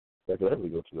Go ahead, we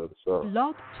go to the other song.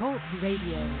 Blog Talk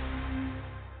Radio.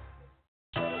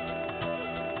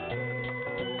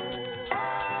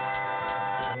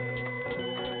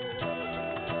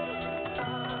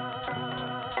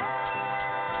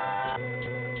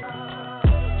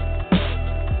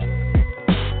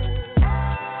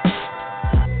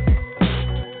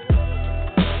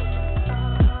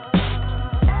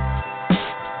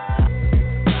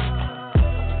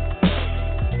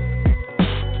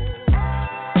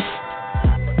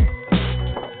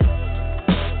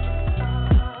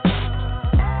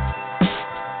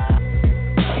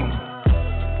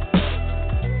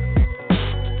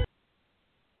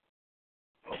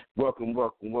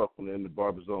 Welcome in the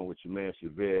Barber Zone with your man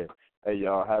Chavez. Hey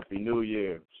y'all, Happy New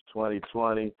Year. It's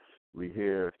 2020. We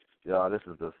here, y'all. This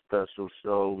is a special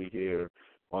show. We here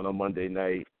on a Monday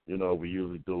night. You know, we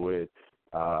usually do it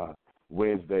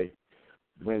Wednesday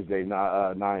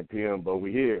 9 p.m. But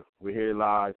we here. We're here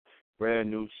live.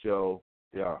 Brand new show.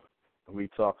 Yeah, we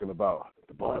talking about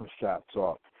the barbershop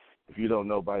talk. If you don't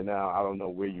know by now, I don't know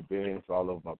where you've been. It's all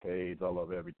over my page, all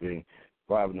over everything.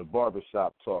 We're having a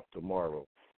barbershop talk tomorrow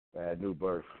at New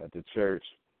Birth at the church,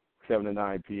 7 to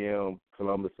 9 p.m.,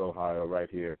 Columbus, Ohio, right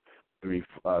here,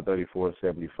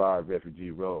 3475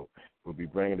 Refugee Road. We'll be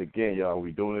bringing it again, y'all.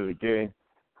 We're doing it again.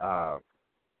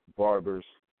 Barbers,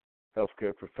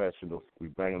 healthcare professionals, we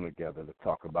bring them together to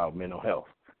talk about mental health.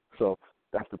 So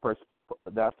that's the purpose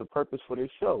for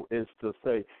this show, is to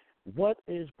say, what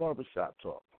is barbershop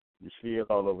talk? You see it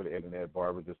all over the internet.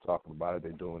 Barbers just talking about it.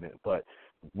 They're doing it. But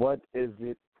what is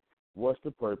it? What's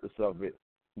the purpose of it?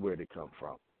 Where they come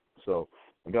from? So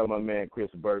I got my man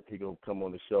Chris Burke. He gonna come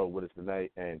on the show with us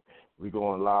tonight, and we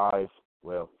going live.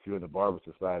 Well, if you're in the Barber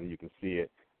Society, you can see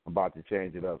it. I'm about to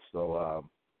change it up, so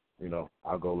you know,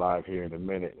 I'll go live here in a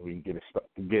minute. We can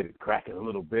get it cracking a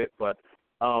little bit, but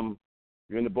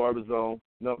you're in the Barber Zone.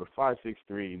 Number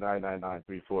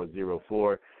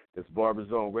 563-999-3404. It's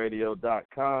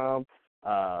barberzoneradio.com.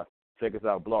 Check us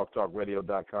out,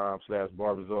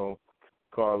 blogtalkradio.com/barberzone.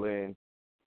 Call in.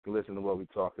 To listen to what we're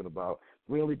talking about.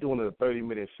 We're only doing a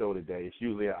 30-minute show today. It's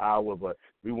usually an hour, but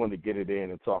we want to get it in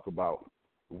and talk about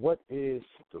what is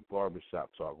the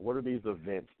barbershop talk. What are these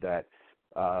events that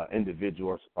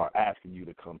individuals are asking you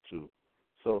to come to?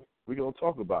 So we're going to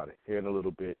talk about it here in a little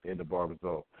bit in the Barber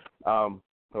Zone. Hold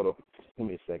on. Give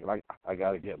me a second. I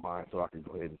got to get mine so I can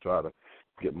go ahead and try to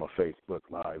get my Facebook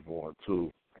Live on,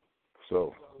 too.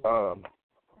 So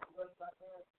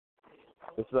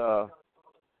it's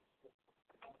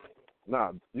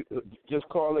just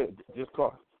call in. Just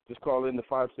call in the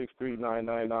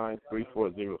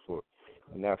 563-999-3404,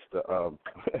 and that's the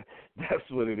that's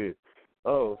what it is.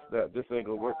 Oh, snap! This ain't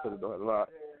gonna work for the lot.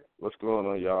 What's going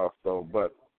on, y'all? So,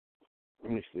 but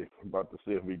let me see. I'm about to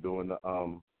see if we're doing the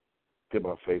get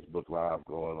my Facebook Live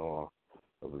going on.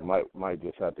 We might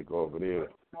just have to go over there.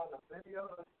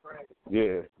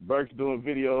 Yeah, Burke's doing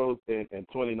videos in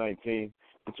 2019.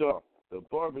 But y'all, the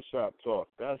barbershop talk.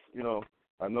 That's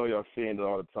I know y'all seeing it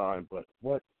all the time, but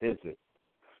what is it?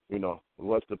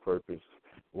 What's the purpose?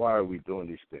 Why are we doing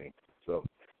these things? So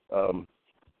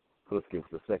let's give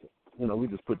us a second. We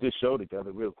just put this show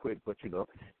together real quick, but, it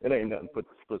ain't nothing put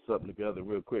something together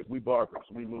real quick. We barbers.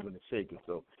 We moving and shaking.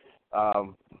 So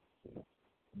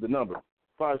the number,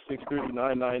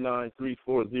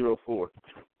 563-999-3404.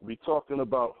 We talking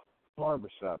about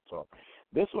barbershop talk.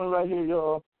 This one right here,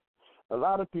 y'all, a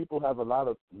lot of people have a lot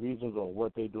of reasons on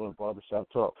what they do in barbershop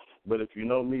talk, but if you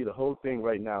know me, the whole thing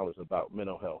right now is about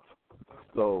mental health.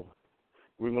 So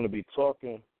we're going to be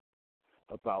talking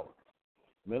about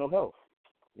mental health,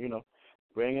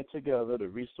 bringing together the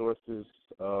resources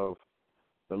of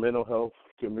the mental health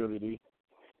community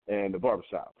and the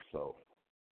barbershop. So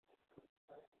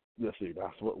let's see,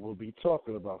 that's what we'll be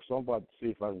talking about. So I'm about to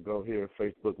see if I can go here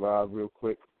Facebook Live real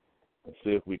quick and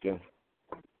see if we can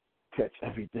catch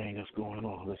everything that's going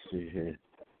on. Let's see here.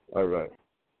 All right.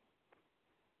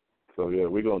 So, yeah,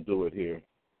 we're going to do it here.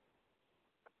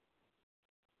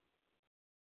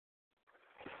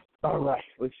 All right.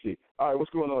 Let's see. All right,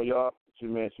 what's going on, y'all? It's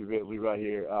your man, Chavez. We right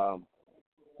here.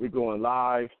 We're going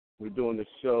live. We're doing this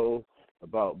show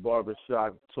about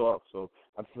barbershop talk. So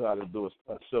I decided to do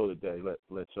a show today.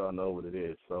 Let y'all know what it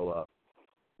is. So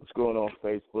what's going on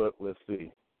Facebook? Let's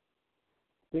see. I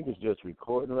think it's just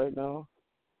recording right now.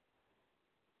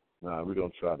 Nah, we're gonna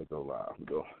try to go live.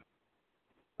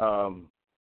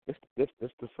 It's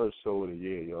the first show of the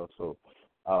year, y'all. So,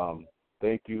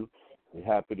 thank you. We're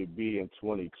happy to be in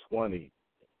 2020.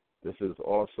 This is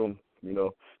awesome. We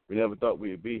never thought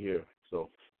we'd be here. So,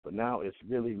 but now it's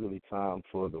really, really time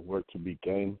for the work to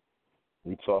begin.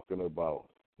 We're talking about.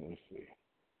 Let me see.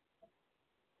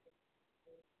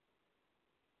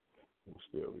 I'm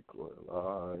still recording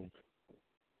live.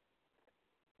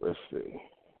 Let's see.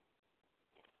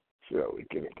 See how we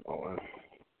get it going.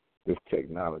 This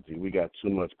technology. We got too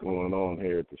much going on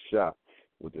here at the shop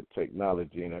with the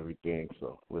technology and everything.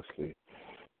 So let's see.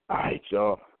 All right,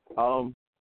 y'all.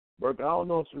 Burke, I don't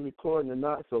know if we're recording or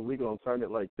not, so we're gonna turn it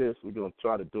like this. We're gonna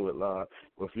try to do it live.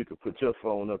 Or if you could put your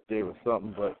phone up there or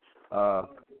something, but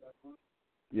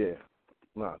yeah.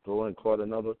 Nah, go ahead and call the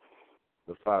number,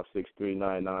 the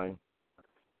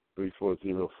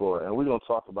 56399-3404. And we're gonna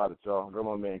talk about it, y'all. Got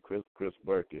my man Chris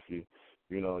Burke, if you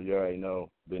already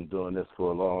know, been doing this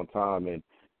for a long time, and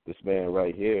this man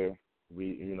right here,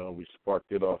 we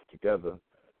sparked it off together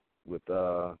with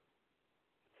the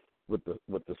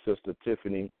sister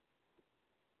Tiffany,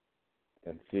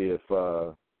 and see if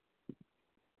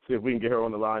we can get her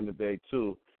on the line today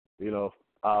too. Because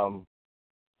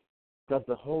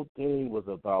the whole thing was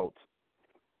about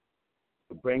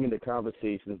bringing the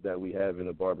conversations that we have in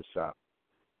the barbershop,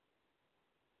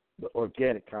 the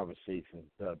organic conversations,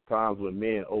 the times when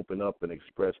men open up and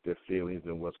express their feelings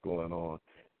and what's going on,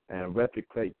 and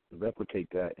replicate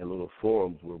that in little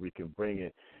forums where we can bring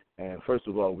it. And first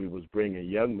of all, we was bringing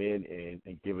young men in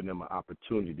and giving them an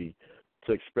opportunity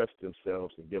to express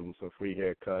themselves and give them some free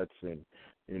haircuts and,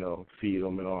 feed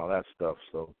them and all that stuff.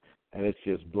 So, and it's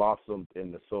just blossomed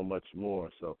into so much more.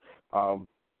 So,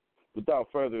 without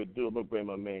further ado, I'm going to bring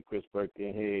my man Chris Burke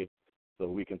in here so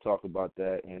we can talk about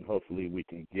that, and hopefully we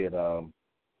can get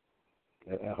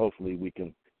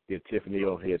Tiffany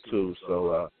on here too.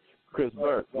 So, Chris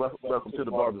Burke, welcome to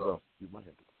the Barber Zone.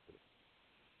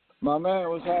 My man,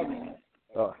 what's happening?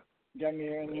 Got me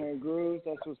here in here in grooves.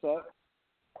 That's what's up.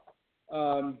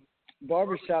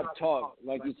 Barbershop talk,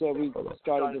 like you said, we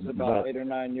started this about 8 or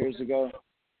 9 years ago.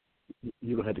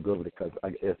 You don't have to go over because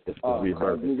it's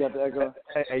reverb. You got the echo?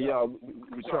 Hey, y'all,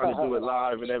 we're trying to do it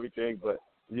live and everything, but,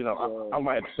 I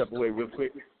might have to step away real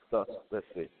quick. So, let's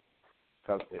see.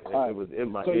 Because it was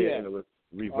in my ear and it was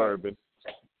reverbing. Right.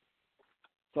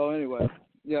 So, anyway,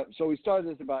 so we started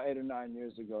this about 8 or 9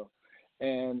 years ago,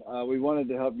 and we wanted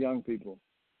to help young people.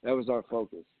 That was our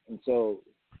focus. And so,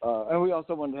 and we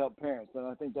also wanted to help parents, and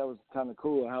I think that was kind of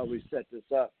cool how we set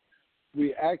this up.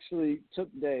 We actually took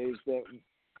days that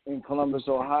in Columbus,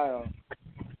 Ohio,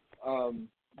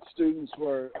 students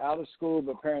were out of school,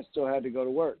 but parents still had to go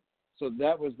to work. So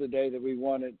that was the day that we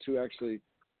wanted to actually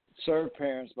serve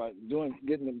parents by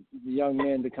getting the young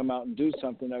men to come out and do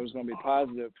something that was going to be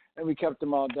positive, and we kept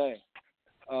them all day.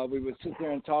 We would sit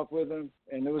there and talk with them,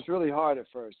 and it was really hard at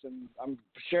first. And I'm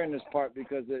sharing this part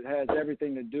because it has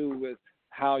everything to do with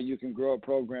how you can grow a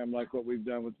program like what we've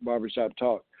done with Barbershop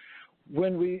Talk.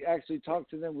 When we actually talked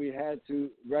to them, we had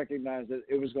to recognize that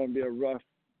it was going to be a rough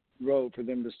road for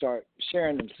them to start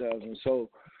sharing themselves. And so,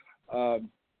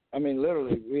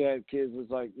 literally, we had kids was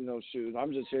like, shoot,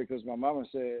 I'm just here because my mama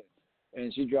said,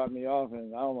 and she dropped me off,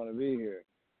 and I don't want to be here.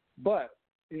 But,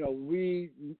 we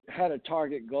had a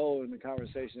target goal in the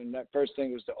conversation, and that first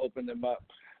thing was to open them up.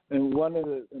 And one of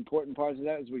the important parts of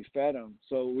that is we fed them.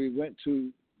 So we went to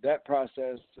that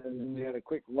process, and then we had a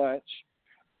quick lunch.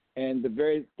 And the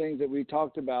very things that we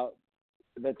talked about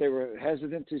that they were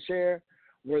hesitant to share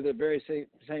were the very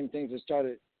same things that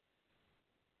started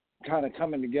kind of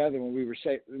coming together when we were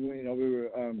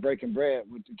breaking bread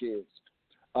with the kids.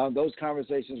 Those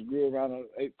conversations grew around an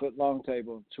 8-foot long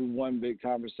table to one big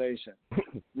conversation.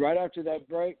 Right after that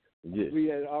break, we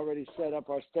had already set up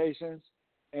our stations,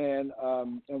 and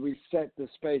we set the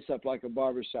space up like a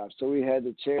barbershop. So we had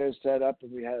the chairs set up,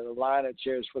 and we had a line of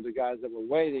chairs for the guys that were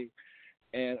waiting.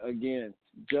 And again,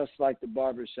 just like the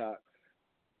barbershop,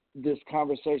 this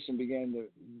conversation began to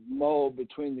mold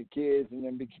between the kids, and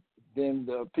then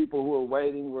the people who were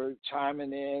waiting were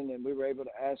chiming in, and we were able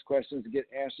to ask questions to get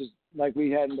answers like we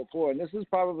hadn't before. And this is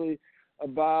probably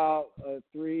about a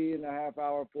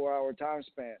 3.5-hour, 4-hour time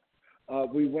span.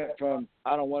 We went from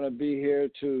I don't want to be here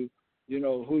to,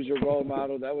 who's your role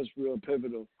model? That was real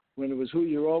pivotal. When it was who's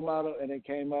your role model, and it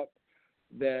came up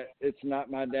that it's not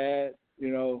my dad,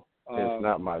 it's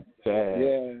not my dad.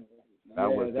 Yeah. That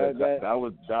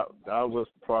was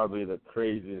probably the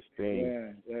craziest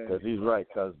thing. Because he's right.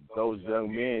 Because those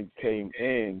young men came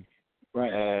in,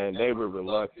 and they were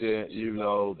reluctant.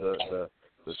 The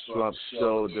slumped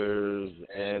shoulders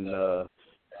and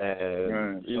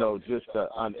just an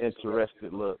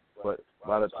uninterested look. But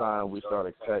by the time we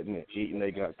started cutting and eating,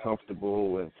 they got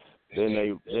comfortable, and then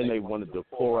they wanted to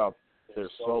pour out their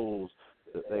souls.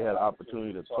 They had an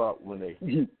opportunity to talk when they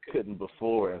couldn't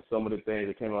before, and some of the things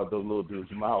that came out of those little dudes'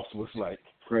 mouths was like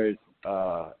great.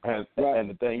 And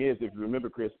the thing is, if you remember,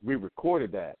 Chris, we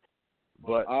recorded that,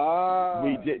 but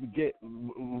we didn't get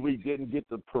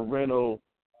the parental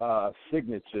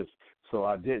signatures, so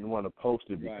I didn't want to post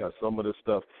it because some of the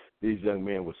stuff these young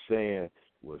men were saying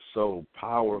was so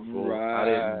powerful. Right. I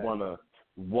didn't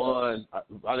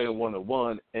want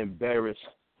to embarrass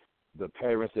the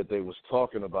parents that they was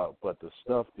talking about, but the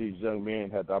stuff these young men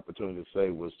had the opportunity to say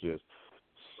was just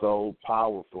so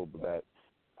powerful that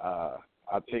I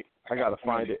think I got to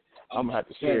find it. I'm going to have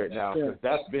to share it now, because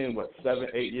that's been, 7,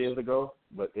 8 years ago,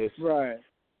 but it's... Right.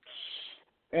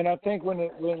 And I think when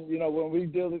we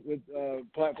deal with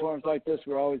platforms like this,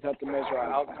 we always have to measure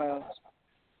our outcomes.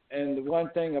 And the one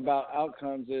thing about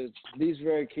outcomes is these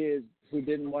very kids who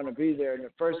didn't want to be there in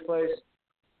the first place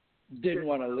didn't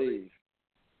want to leave.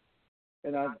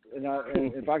 And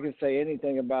if I can say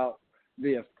anything about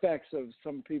the effects of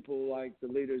some people like the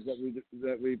leaders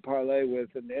that we parlay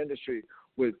with in the industry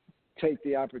would take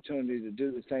the opportunity to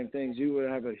do the same things, you would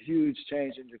have a huge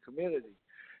change in your community.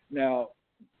 Now,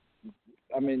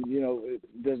 I mean,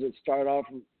 does it start off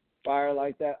fire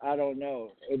like that? I don't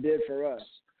know. It did for us.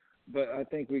 But I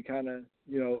think we kind of,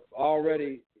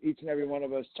 already each and every one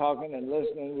of us talking and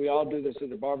listening, we all do this at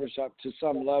the barbershop to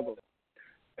some level.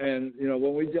 And,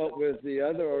 when we dealt with the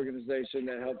other organization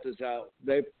that helped us out,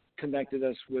 they connected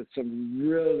us with some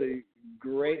really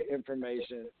great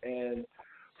information. And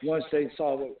once they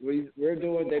saw what we're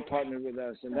doing, they partnered with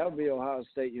us. And that would be Ohio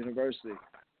State University.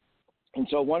 And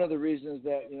so one of the reasons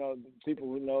that, people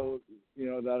who know,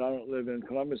 that I don't live in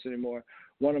Columbus anymore,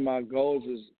 one of my goals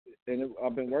is, and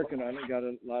I've been working on it, got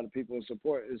a lot of people in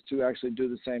support, is to actually do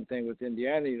the same thing with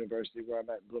Indiana University, where I'm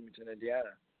at, Bloomington,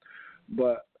 Indiana.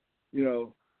 But,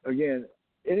 again,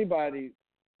 anybody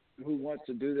who wants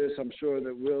to do this, I'm sure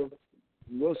that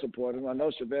we'll support them. I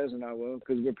know Chavez and I will,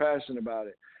 because we're passionate about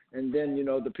it. And then,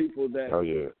 the people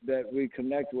that we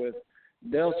connect with,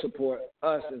 they'll support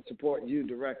us and support you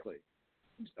directly.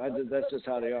 That's just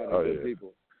how they are. They're good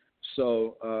people.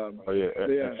 So,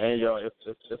 and y'all, it's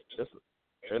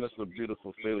a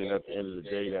beautiful feeling at the end of the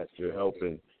day that you're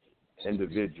helping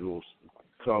individuals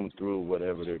come through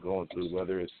whatever they're going through,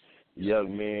 whether it's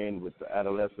young men with the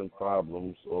adolescent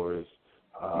problems, or it's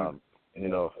a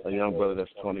young brother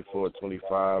that's 24,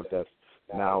 25 that's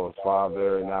now a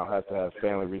father and now has to have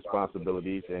family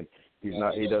responsibilities, and he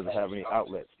doesn't have any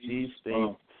outlets. These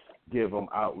things give them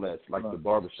outlets like the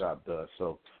barbershop does.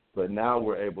 So, but now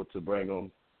we're able to bring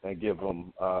them and give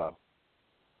them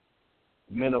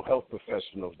mental health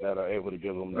professionals that are able to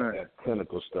give them that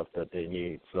clinical stuff that they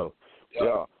need. So,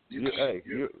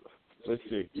 let's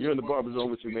see. You're in the Barber Zone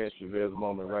with your man Chavez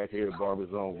Moment right here at Barber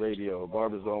Zone Radio,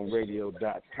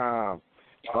 barberzoneradio.com,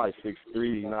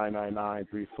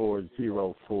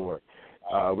 563-999-3404.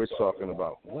 We're talking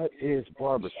about what is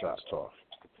barbershop talk.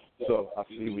 So I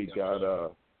see we got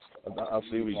a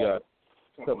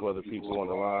couple other people on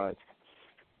the line.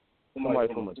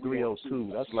 Somebody from a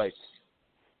 302. That's like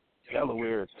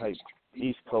Delaware type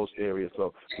East Coast area.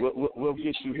 So we'll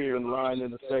get you here in line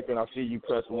in a second. I see you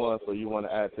press 1, so you want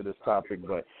to add to this topic.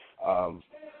 But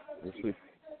let's see.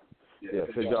 Yeah,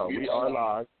 so y'all, we are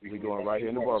live. We're going right here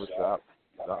in the barbershop.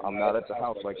 I'm not at the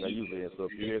house like I usually am. So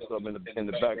if you hear something in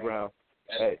the background,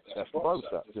 hey, that's the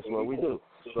barbershop. That's what we do.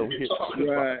 So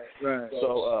right.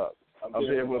 So I'm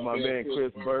here with my man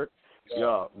Chris Burke.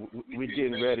 Y'all, we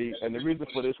getting ready, and the reason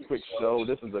for this quick show,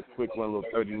 this is a quick one, little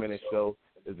 30-minute show,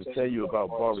 is to tell you about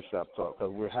barbershop talk,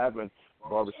 because we're having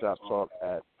barbershop talk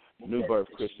at New Birth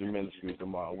Christian Ministry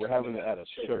tomorrow. We're having it at a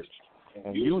church,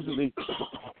 and usually,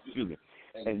 excuse me,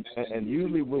 and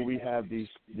usually when we have these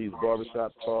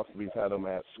barbershop talks, we've had them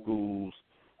at schools.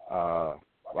 I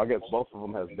guess both of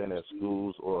them has been at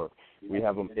schools, or we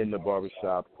have them in the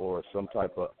barbershop or some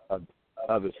type of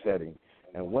other setting.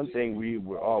 And one thing we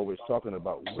were always talking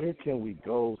about, where can we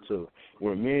go to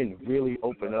where men really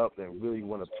open up and really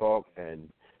want to talk, and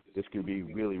this could be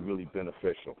really, really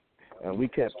beneficial. And we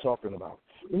kept talking about,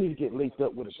 we need to get linked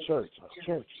up with a church.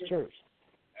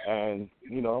 And,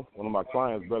 one of my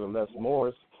clients, Brother Les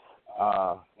Morris,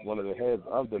 one of the heads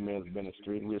of the men's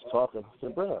ministry, we was talking. I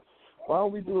said, brother, why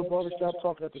don't we do a barbershop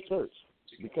talk at the church?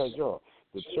 Because,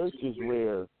 the church is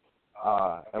where,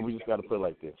 and we just got to put it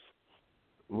like this.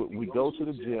 We go to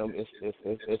the gym.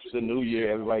 It's the new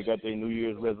year. Everybody got their New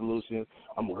Year's resolution.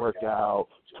 I'm going to work out,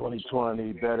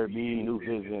 2020, better me, new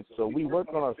vision. So we work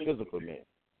on our physical man.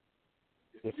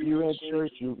 If you're in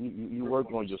church, you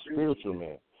work on your spiritual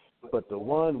man. But the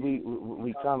one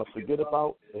we kind of forget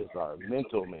about is our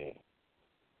mental man,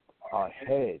 our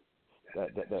head,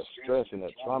 that stress and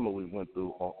that trauma we went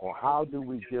through, on how do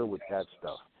we deal with that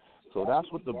stuff. So that's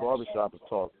what the barbershop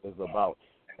talk is about,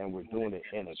 and we're doing it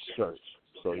in a church.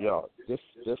 So, y'all, this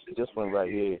one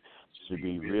right here should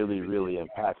be really, really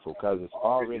impactful, because it's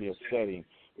already a setting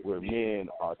where men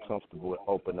are comfortable and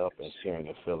open up and sharing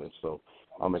their feelings. So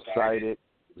I'm excited.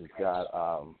 We've got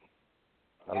a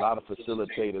lot of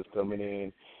facilitators coming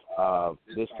in.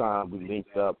 This time we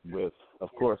linked up with, of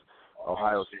course,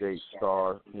 Ohio State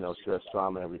Star, Stress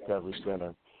Trauma and Recovery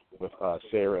Center with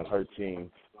Sarah and her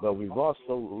team. But we've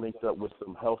also linked up with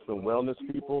some health and wellness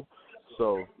people.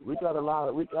 So we got a lot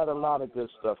of good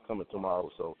stuff coming tomorrow.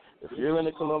 So if you're in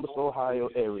the Columbus, Ohio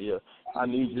area, I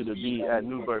need you to be at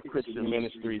Newburgh Christian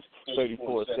Ministries,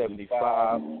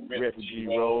 3475 Refugee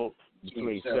Road,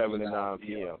 between 7 and 9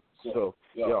 p.m. So,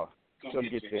 y'all, come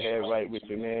get your head right with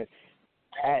your man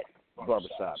at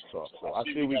Barbershop Talk. So I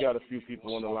see we got a few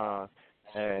people on the line,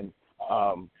 and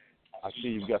I see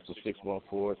you got some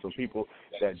 614, some people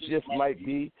that just might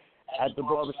be at the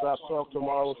Barbershop Talk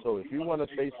tomorrow. So if you want to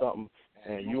say something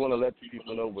and you want to let the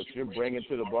people know what you're bringing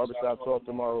to the Barbershop Talk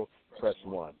tomorrow, press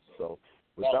 1. So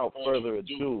without further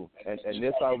ado, and this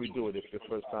is how we do it if it's your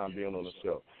first time being on the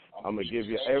show, I'm going to give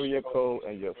you area code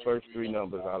and your first 3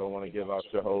 numbers. I don't want to give out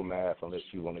your whole math unless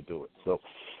you want to do it. So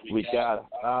we got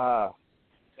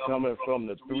coming from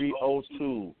the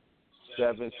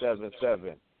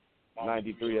 302-777.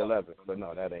 9311, but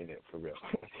no, that ain't it for real.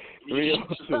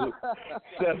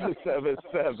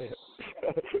 302-777.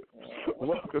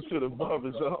 Welcome to the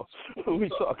Barber Zone. Who we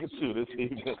talking to this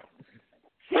evening?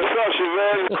 What's up,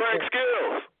 Chevelle? Craig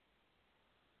Skills.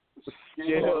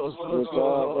 Skills,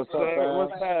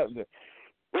 what's happening?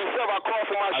 What's up? I called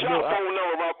for my shop phone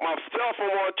number. My cell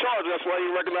phone on charge. That's why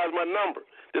you recognize my number.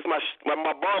 This is my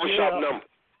barbershop number.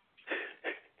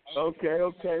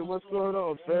 Okay. What's going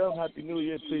on, Phil? Happy New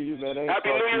Year to you, man.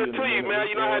 Happy New Year to you, man.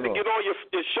 You know, I had to get on your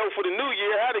show for the New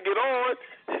Year. I had to get on.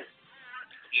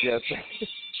 Yes.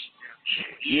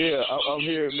 Yeah, I'm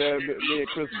here, man. Me and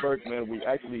Chris Burke, man, we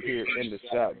actually here in the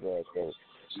shop, bro. So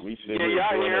we should. Yeah,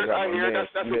 I hear.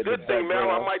 That's a good thing, man.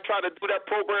 I might try to do that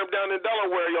program down in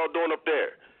Delaware y'all doing up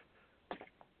there.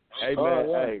 Hey, man,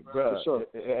 hey, bro. Sure.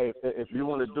 Hey, if you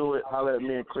want to do it, holler at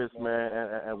me and Chris, man,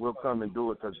 and we'll come and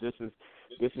do it because this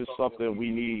is something we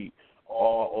need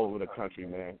all over the country,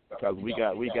 man. Because we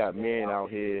got men out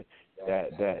here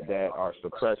that are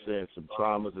suppressing some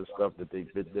traumas and stuff that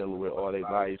they've been dealing with all their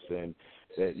lives and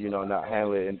that, not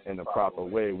handling it in the proper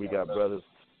way. We got brothers,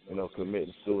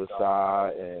 committing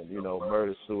suicide and,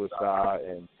 murder suicide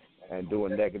and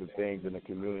doing negative things in the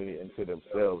community and to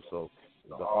themselves. So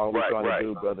all we're trying to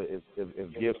do, brother, is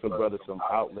give some brothers some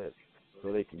outlets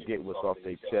so they can get what's off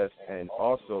their chest and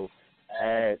also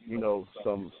add,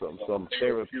 some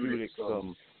therapeutic,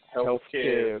 some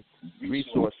healthcare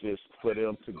resources for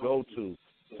them to go to.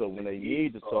 So when they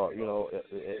need to talk,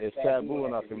 it's taboo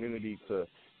in our community to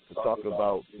talk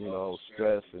about,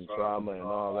 stress and trauma and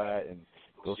all that and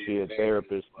go see a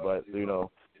therapist. But,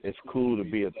 it's cool to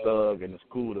be a thug and it's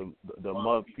cool to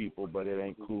mug people, but it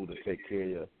ain't cool to take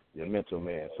care of your mental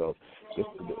man. So this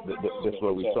is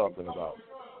what we're talking about.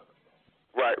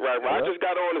 Right. I just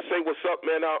got on to say what's up,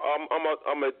 man. I'm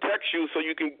gonna text you so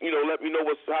you can, let me know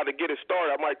how to get it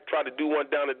started. I might try to do one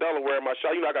down in Delaware in my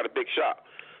shop. I got a big shop,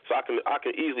 so I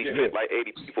can easily fit like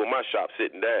 80 people in my shop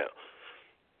sitting down.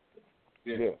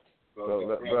 Yeah.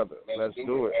 So, brother, let's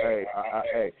do it. Hey,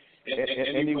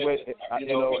 anyway,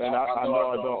 and I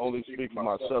know I don't only speak for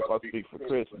myself. I speak for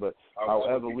Chris. But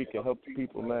however we can help the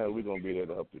people, man, we're gonna be there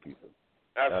to help the people.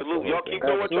 Absolutely. Y'all keep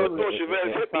doing what y'all doing.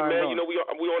 Chevelle, hit me, man. We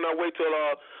on our way to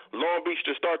Long Beach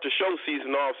to start the show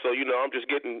season off. So, I'm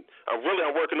working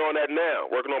on that now.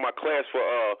 Working on my class for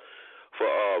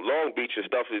Long Beach and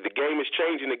stuff. The game is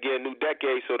changing again, new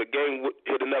decade, so the game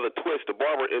hit another twist. The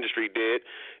barber industry did,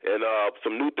 and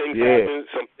some new things happened.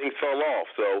 Some things fell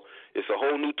off. So it's a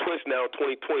whole new twist now.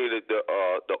 2020.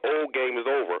 The old game is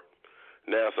over.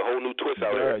 Now it's a whole new twist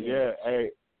out there. Yeah.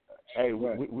 Hey,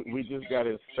 we just got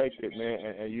inspected, man,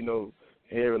 and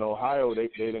here in Ohio, they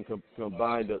done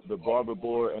combined the barber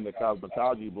board and the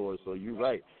cosmetology board, so you're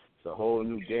right. It's a whole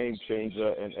new game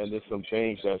changer, and there's some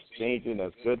things that's changing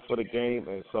that's good for the game,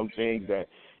 and some things that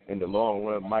in the long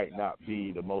run might not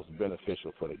be the most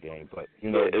beneficial for the game. But,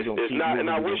 it's not, and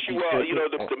I wish the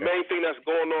main thing that's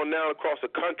going on now across the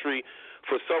country,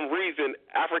 for some reason,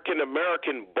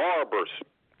 African-American barbers,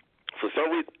 for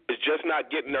some reason, is just not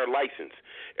getting their license.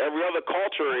 Every other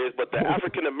culture is, but the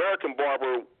African-American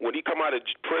barber, when he come out of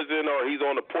prison or he's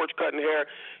on the porch cutting hair,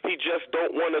 he just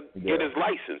don't want to get his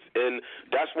license. And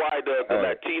that's why the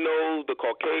Latinos, the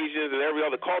Caucasians, and every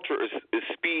other culture is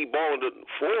speedballing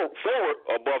forward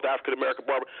above the African-American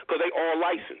barber because they all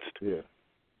licensed. Yeah.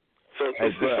 So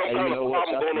there's some kind of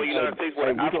problem going on in the United States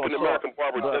where African-American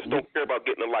barbers just don't care about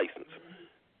getting a license.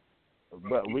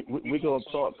 But we're going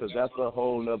to talk because that's a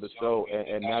whole other show,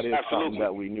 and that is something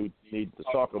that we need to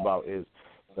talk about is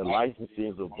the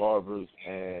licensing of barbers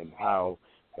and how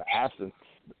the absence.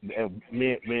 And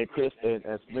me and Chris and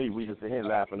me, we just here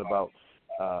laughing about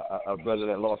a brother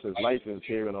that lost his license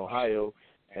here in Ohio,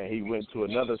 and he went to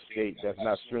another state that's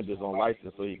not stringent on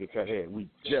license so he could cut hair. We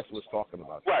just was talking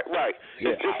about that. Right.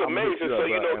 Yeah, it's amazing. So,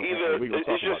 either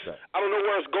it's just, I don't know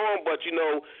where it's going, but,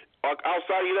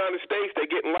 outside the United States, they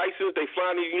getting licensed, they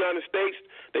flying to the United States,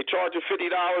 they charging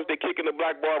 $50, they kicking the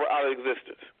black barber out of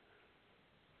existence.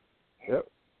 Yep.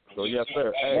 So, yes,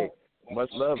 sir. Hey,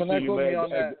 much love to you,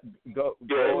 man. Go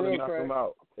on and knock them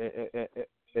out.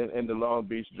 In the Long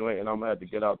Beach joint, and I'm gonna have to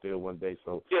get out there one day.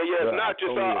 So it's not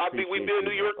just we be in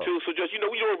New York too. So just we know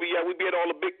where we at. We be at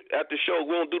all the big at the show.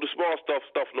 We don't do the small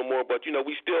stuff no more. But they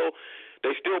still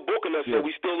booking us, so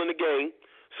we still in the game.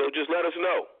 So just let us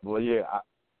know. Well, yeah.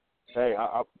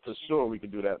 I for sure we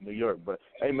can do that in New York. But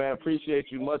hey, man,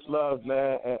 appreciate you. Much love,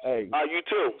 man. And hey, you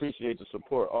too. Appreciate the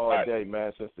support all day,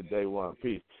 man, since the day one.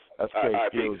 Peace. That's K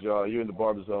Skills, y'all. You in the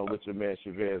Barber Zone with your man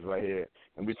Chavez right here,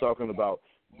 and we're talking about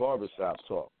barbershop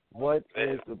talk. What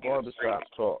is the barbershop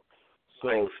talk?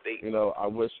 So, I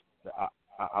wish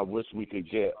we could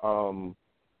get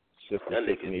Sister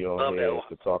Tiffany on here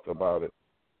to talk about it.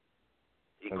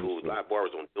 He cool. Black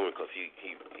barbers don't do it because he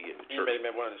in the church. You made him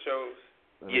at one of the shows?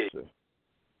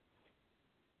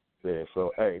 Yeah.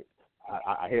 So, hey,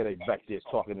 I hear they back there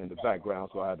talking in the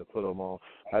background, so I had to put them on.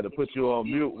 I had to put you on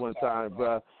mute one time,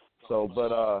 bruh. So,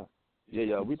 but,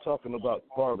 we talking about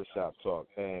barbershop talk,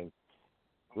 and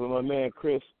with my man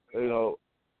Chris, and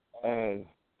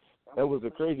that was a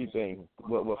crazy thing.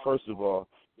 Well, first of all,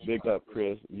 big up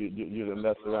Chris. You done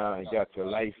messed around and got your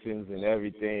license and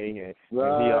everything, and he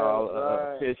all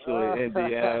official in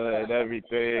Indiana and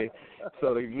everything,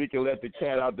 so that we can let the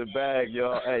cat out the bag,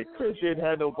 y'all. Hey, Chris didn't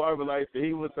have no barber license.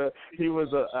 He was a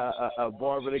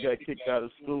barber that got kicked out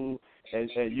of school and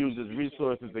used his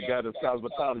resources and got his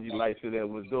cosmetology license and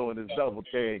was doing his double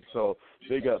thing. So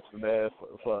big ups, man,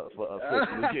 for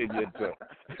officially getting you into it.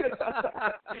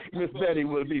 Miss Betty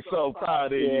would be so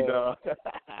proud of you, dog.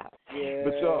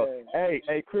 But y'all,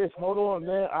 hey, Chris, hold on,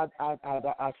 man.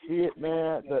 I see it,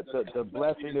 man. The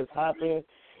blessing is happening.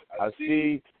 I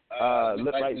see.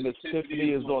 Look like Miss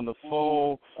Tiffany is on the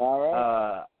phone. All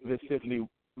right. Miss Tiffany,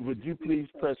 would you please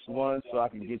press 1 so I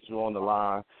can get you on the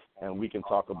line and we can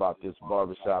talk about this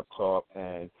barbershop talk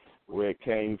and where it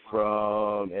came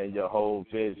from and your whole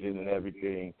vision and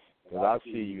everything? Because I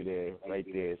see you there, right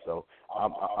there. So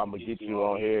I'm going to get you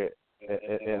on here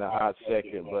in a hot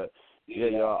second. But, yeah,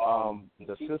 y'all,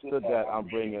 the sister that I'm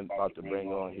about to bring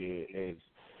on here is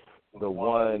the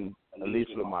one, at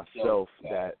least with myself,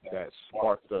 that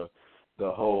sparked the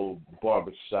whole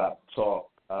barbershop talk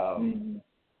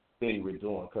thing we're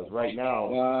doing. Because right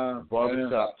now,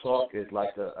 barbershop talk is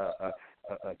like a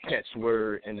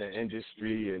catchword in the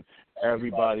industry, and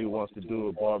everybody wants to do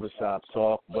a barbershop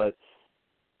talk. But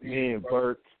me and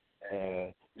Burke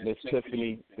and Miss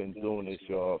Tiffany been doing this,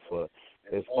 y'all, for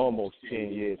it's almost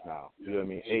 10 years now. You know what I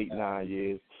mean? 8, 9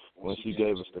 years. When she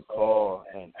gave us the call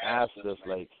and asked us,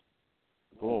 like,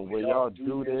 boom, will y'all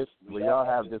do this? Will y'all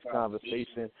have this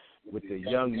conversation with the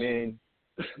young men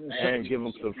and give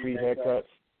them some free haircuts?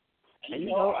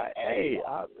 And,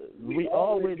 we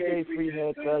always gave free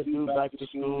haircuts, do back to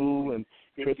school and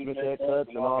Christmas haircuts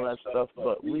and all that stuff,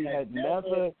 but we had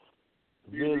never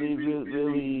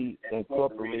really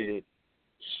incorporated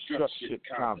structured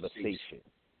conversation.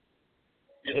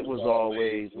 It was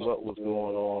always what was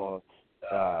going on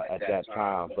at that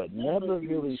time, but never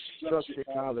really structured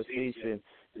conversation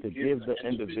to give the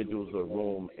individuals a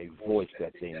room, a voice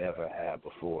that they never had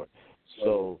before.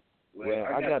 So when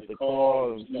I got the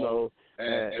call,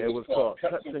 and it was called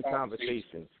Cuts and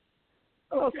Conversations.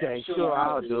 Okay, sure,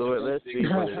 I'll do it. Let's see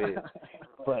what it is.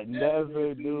 But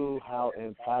never knew how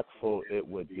impactful it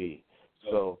would be.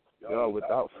 So,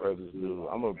 without further ado,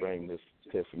 I'm going to bring Miss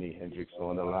Tiffany Hendricks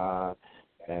on the line,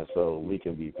 and so we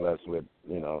can be blessed with,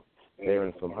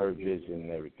 hearing from her vision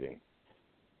and everything.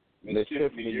 Miss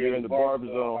Tiffany, you're in the Barber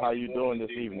Zone. How you doing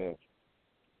this evening?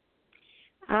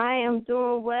 I am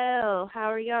doing well.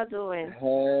 How are y'all doing?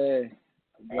 Hey.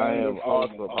 I am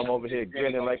awesome. I'm over here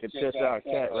grinning like a Cheshire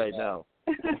cat right now.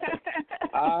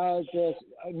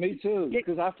 Me too,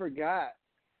 because I forgot.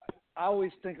 I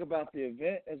always think about the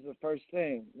event as the first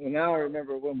thing. And now I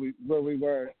remember where we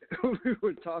were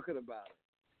talking about it.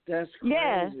 That's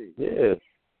crazy. Yeah.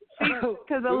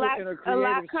 Because a lot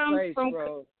comes space, from.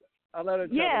 Bro. I let her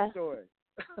tell the story.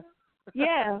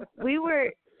 Yeah, we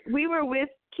were with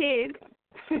kids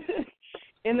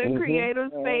in the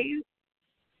creative space.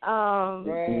 At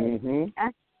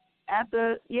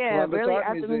the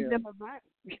Museum of Art.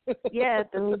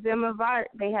 At the Museum of Art,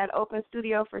 they had open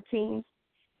studio for teens,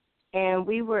 And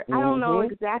we were, I don't know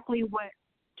exactly what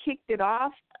kicked it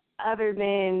off other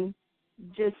than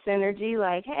just synergy,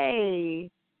 like, hey,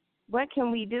 what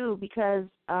can we do? Because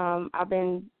I've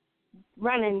been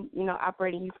running,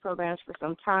 operating youth programs for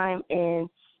some time and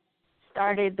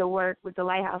started the work with the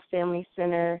Lighthouse Family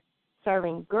Center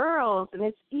serving girls. And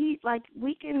it's like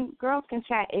girls can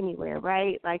chat anywhere,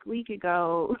 right? Like we could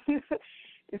go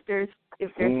if there's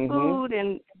food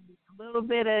and a little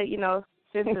bit of,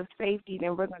 sense of safety,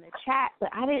 then we're going to chat. But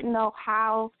I didn't know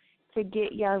how to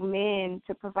get young men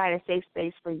to provide a safe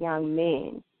space for young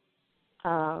men.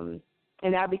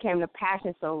 And that became the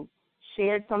passion. So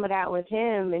shared some of that with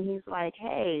him, and he's like,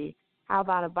 hey, how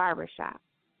about a barbershop?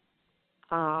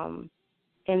 And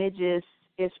it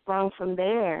sprung from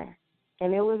there.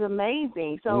 And it was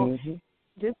amazing. So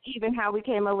just even how we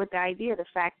came up with the idea,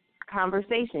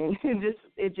 conversation,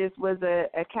 it just was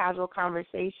a casual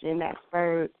conversation that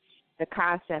spurred the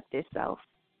concept itself.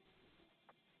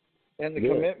 And the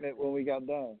commitment when we got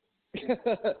done.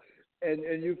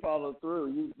 and you followed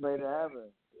through. You made it happen.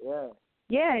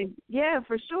 Yeah. Yeah,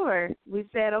 for sure. We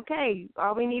said, okay,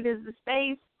 all we need is the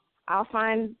space. I'll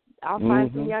find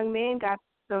some young men, got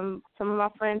some of my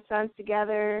friends' sons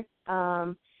together,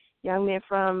 young men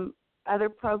from other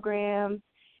programs.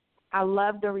 I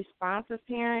love the response of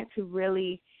parents who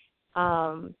really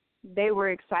they were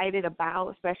excited about,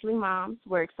 especially moms,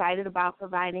 were excited about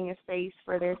providing a space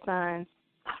for their sons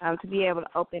to be able to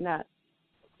open up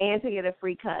and to get a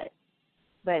free cut.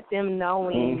 But them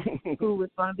knowing who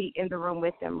was going to be in the room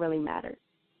with them really mattered.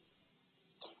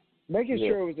 Making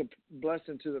sure it was a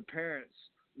blessing to the parents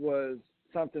was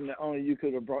something that only you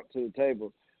could have brought to the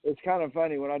table. It's kind of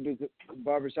funny when I do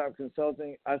barbershop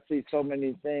consulting, I see so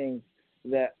many things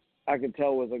that I could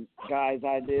tell was a guy's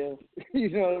idea. You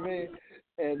know what I mean?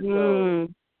 And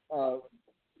so,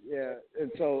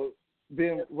 and so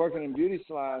working in beauty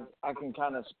salons, I can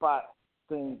kind of spot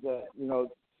things that,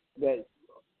 that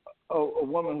a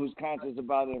woman who's conscious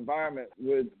about the environment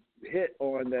would hit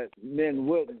on that men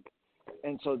wouldn't.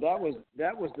 And so that was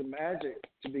the magic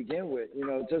to begin with,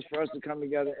 just for us to come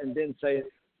together and then say,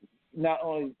 not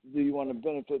only do you want to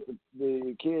benefit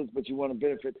the kids, but you want to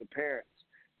benefit the parents.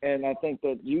 And I think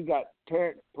that you got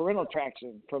parental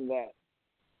traction from that,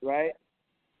 right?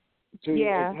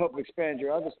 To help expand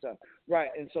your other stuff. Right.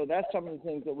 And so that's some of the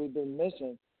things that we've been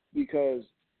missing because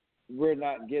we're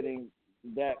not getting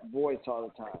that voice all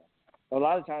the time. A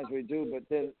lot of times we do, but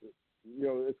then,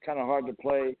 it's kind of hard to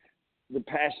play the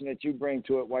passion that you bring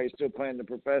to it while you're still playing the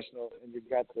professional and you've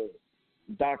got the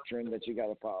doctrine that you got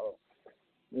to follow.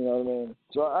 You know what I mean?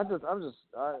 So I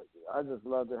just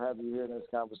love to have you here in this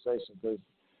conversation because,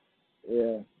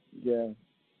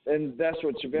 and that's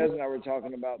what Chavez and I were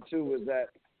talking about too. Was that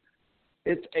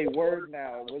it's a word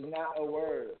now? It was not a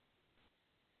word.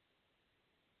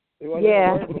 It wasn't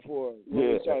a word before.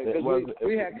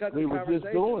 We had cut the conversation.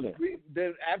 Just doing it.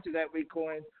 Then after that, we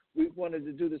wanted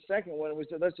to do the second one, and we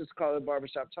said let's just call it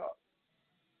Barbershop Talk.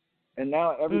 And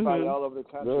now everybody all over the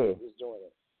country is doing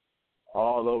it.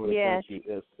 All over the country,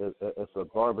 it's a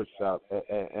barbershop,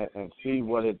 and see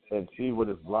what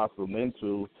it's blossomed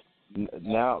into.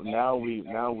 Now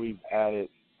we've added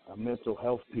a mental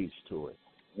health piece to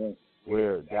it,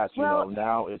 where that's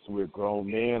now it's where grown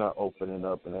men are opening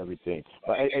up and everything.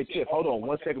 But hey, Tiff, hold on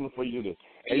 1 second before you do this.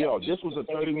 Hey, this was a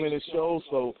 30-minute show,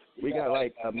 so we got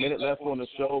like a minute left on the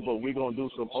show, but we're gonna do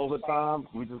some overtime.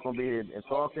 We're just gonna be here and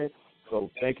talking. So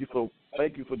thank you for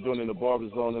joining the Barber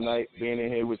Zone tonight, being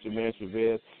in here with your man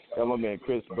Chavez. Got my man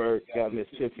Chris Burke, got Miss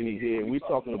Tiffany here, and we're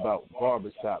talking about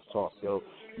barbershop talk, yo.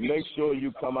 Make sure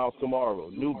you come out tomorrow.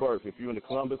 New Birth, if you're in the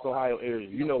Columbus, Ohio area,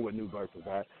 you know what New Birth is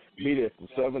at. Be there from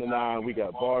 7 to 9. We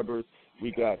got barbers.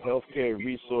 We got healthcare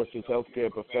resources, healthcare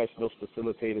professionals,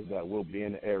 facilitators that will be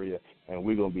in the area, and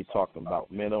we're going to be talking about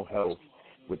mental health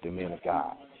with the men of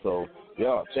God. So,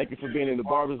 thank you for being in the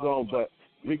Barber Zone, but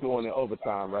we're going in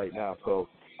overtime right now. So,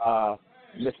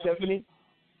 Miss Tiffany?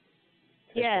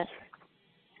 Yes.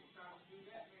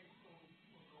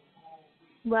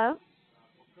 Well?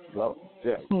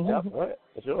 Yeah. Yeah, go ahead.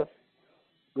 It's yours.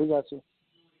 We got you.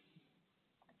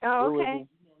 Oh, okay.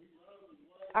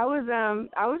 I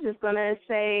was just gonna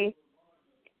say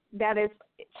that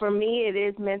for me it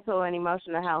is mental and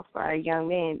emotional health for our young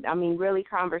men. I mean, really,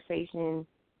 conversation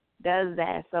does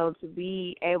that. So to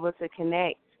be able to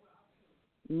connect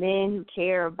men who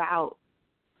care about,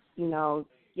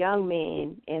 young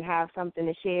men and have something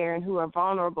to share and who are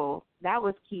vulnerable, that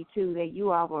was key too. That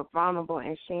you all were vulnerable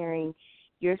in sharing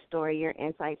your story, your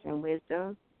insights and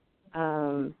wisdom.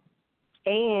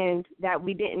 And that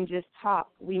we didn't just talk,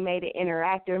 we made it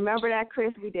interactive. Remember that,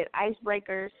 Chris? We did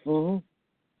icebreakers.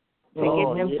 to get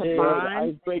them to bond. The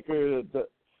icebreaker.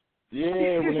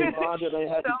 When they bonded, they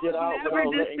had to get out never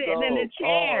without just letting sitting go. in the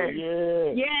chair.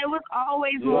 Yeah, it was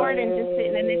always more than just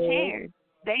sitting in the chair.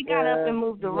 They got up and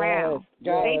moved around.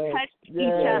 They touched each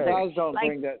other. Guys don't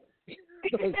bring that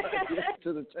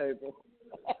to the table.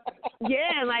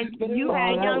 Yeah, like you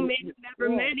had young men who never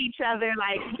met each other,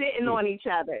 like sitting on each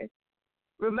other.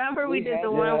 Remember we did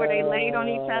the one where they laid on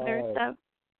each other and stuff?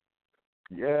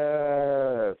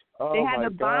 Yes. Oh, they had to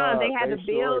bond. They had to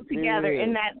build together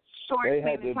in that short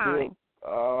span of time.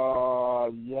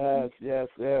 Oh, yes.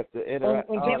 The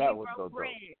interaction. That was so dope.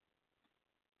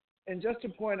 And just to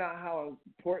point out how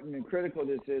important and critical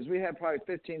this is, we had probably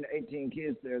 15 to 18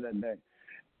 kids there that day,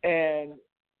 and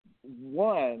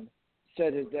one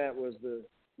said his dad was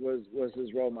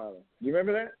his role model. Do you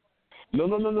remember that? No.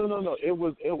 It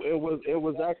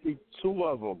was actually two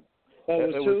of them.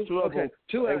 It was two of them.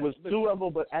 It was two of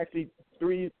them, but actually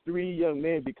three young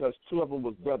men because two of them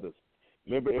was brothers.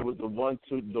 Remember, it was the one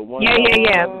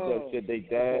that said their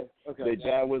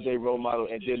dad was their role model,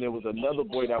 and then there was another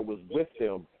boy that was with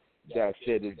them that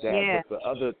said his dad. But the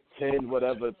other 10,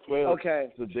 12. Okay,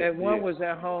 and one was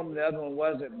at home, the other one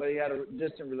wasn't, but he had a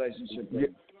distant relationship with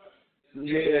him.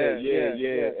 Yeah.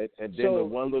 And then the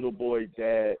one little boy,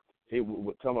 dad, he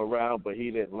would come around, but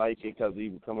he didn't like it because he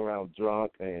would come around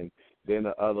drunk, and then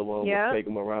the other one would take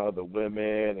him around the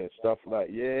women and stuff like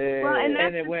Well,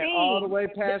 and it went all the way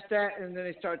past that, and then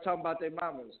they started talking about their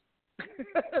mamas.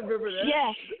 Remember that?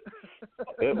 Yeah.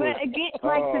 But again,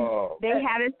 they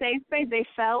had a safe space. They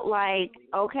felt like,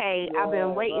 okay, I've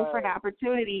been waiting for the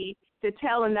opportunity to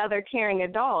tell another caring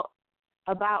adult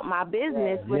about my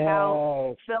business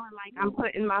without feeling like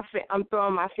I'm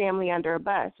throwing my family under a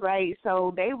bus, right?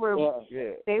 So they were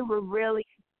really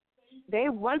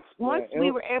once we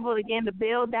were able again to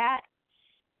build that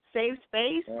safe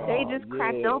space, they just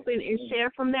cracked open and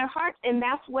shared from their hearts, and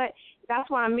that's what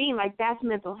I mean. Like that's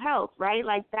mental health, right?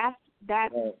 Like that's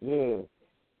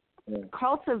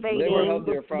cultivating. They were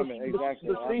healthier from it,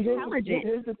 exactly.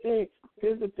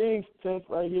 Here's the thing, Steph,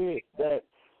 right here, that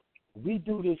we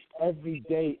do this every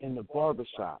day in the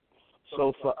barbershop.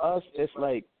 So for us, it's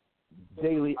like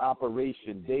daily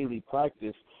operation, daily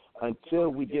practice until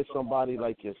we get somebody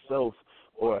like yourself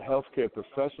or a healthcare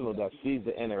professional that sees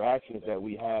the interactions that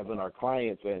we have in our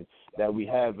clients and that we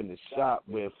have in the shop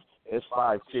with. It's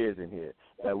 5 chairs in here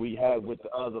that we have with the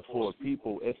other 4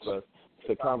 people. It's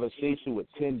a conversation with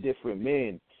 10 different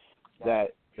men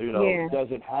that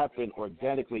doesn't happen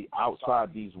organically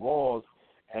outside these walls.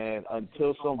 And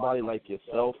until somebody like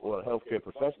yourself or a healthcare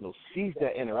professional sees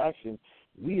that interaction,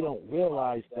 we don't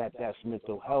realize that that's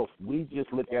mental health. We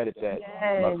just look at it that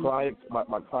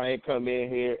my client come in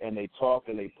here and they talk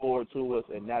and they pour to us,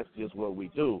 and that's just what we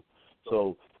do.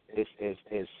 So it's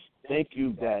thank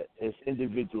you that it's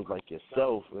individuals like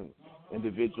yourself and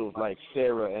individuals like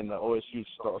Sarah and the OSU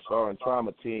Star and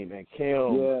Trauma team and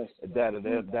Kim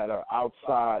that are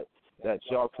outside, that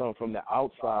y'all come from the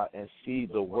outside and see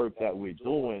the work that we're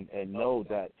doing and know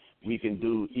that we can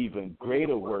do even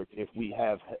greater work if we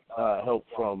have help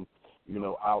from,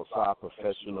 outside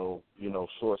professional,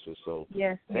 sources. So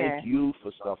thank you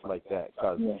for stuff like that,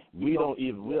 because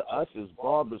us as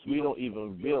barbers, we don't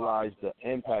even realize the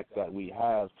impact that we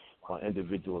have on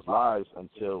individuals' lives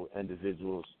until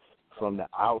individuals from the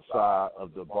outside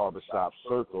of the barbershop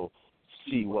circle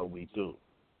see what we do.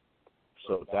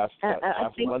 So that's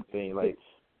one thing. Like,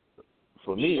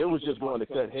 for me, it was just going to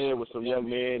cut hair with some young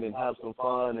men and have some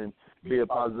fun and be a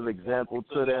positive example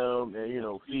to them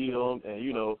and, feed them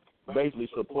and, basically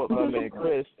support my man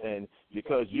Chris. And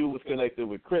because you was connected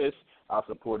with Chris, I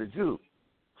supported you.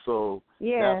 So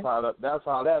that's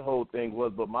how that whole thing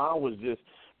was. But mine was just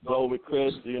go with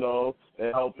Chris, and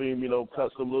help him,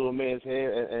 cut some little man's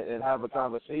hair and have a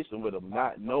conversation with him,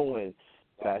 not knowing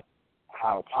that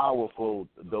how powerful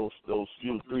those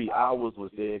few 3 hours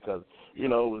was there, because it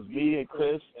was me and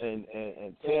Chris and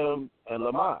Tim and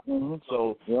Lamont.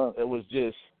 So it was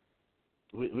just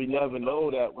we never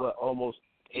know that almost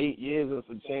 8 years and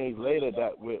some change later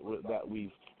that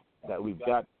we've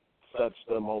got such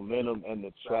the momentum and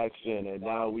the traction, and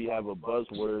now we have a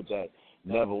buzzword that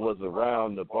never was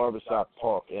around, the barbershop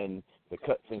talk and the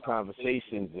cuts and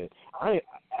conversations. And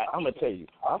I'm going to tell you,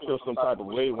 I feel some type of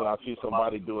way when I see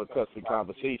somebody doing cuts and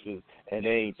conversations and they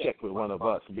ain't checked with one of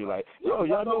us and be like, yo,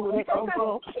 y'all know where they come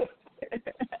from? That's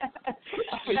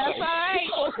all right.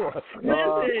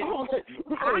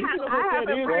 Listen, I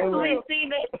haven't personally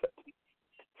seen it.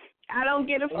 I don't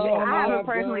get offended. I haven't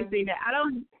personally seen it. I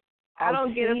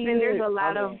don't get offended. There's a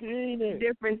lot of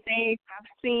different things I've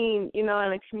seen, in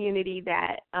the community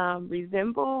that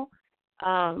resemble.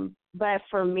 But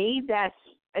for me, that's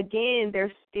again,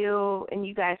 there's still, and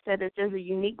you guys said that there's a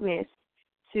uniqueness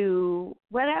to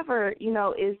whatever,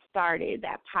 is started,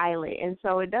 that pilot. And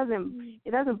so it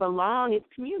doesn't belong, it's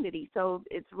community. So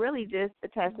it's really just a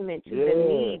testament to the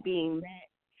need being met,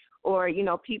 or,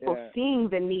 people seeing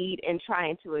the need and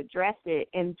trying to address it.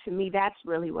 And to me, that's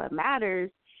really what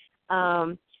matters.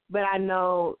 But I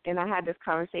know, and I had this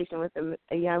conversation with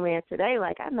a young man today,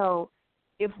 like, I know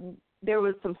if there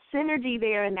was some synergy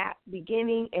there in that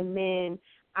beginning, and then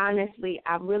honestly,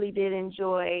 I really did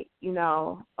enjoy,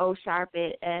 O Sharp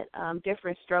at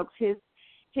Different Strokes, his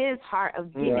heart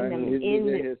of getting them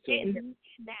in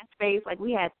that space. Like,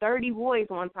 we had 30 boys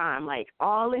one time, like,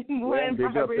 all in one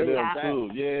barbershop. Too.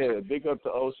 Yeah, big up to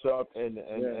O Sharp and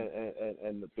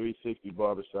the 360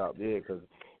 barbershop. Yeah, because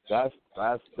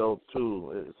that's dope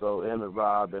too. So him and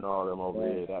Rob and all them over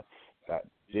there. That's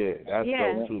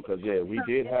dope too. Because we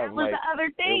did have, that was like, the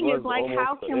other thing is, like,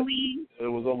 how can we? It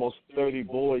was almost 30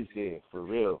 boys there, for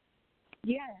real.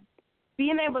 Yeah,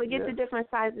 being able to get to different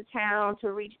sides of town,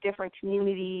 to reach different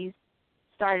communities,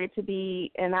 started to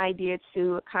be an idea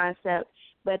to a concept.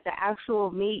 But the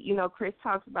actual meet, Chris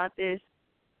talks about this,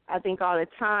 I think, all the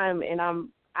time, and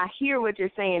I hear what you're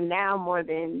saying now more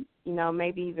than,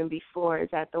 maybe even before, is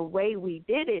that the way we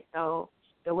did it, though,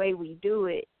 the way we do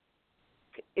it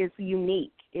is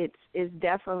unique. It's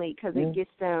definitely, because it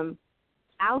gets them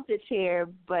out the chair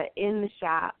but in the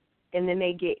shop, and then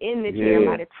they get in the chair.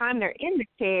 By the time they're in the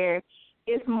chair,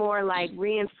 it's more like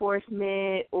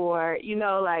reinforcement or,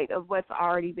 like, of what's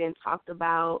already been talked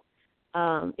about.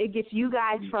 It gets you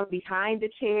guys from behind the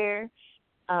chair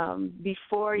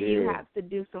before you have to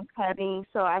do some cutting.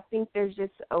 So I think there's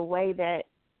just a way that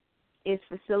it's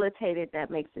facilitated that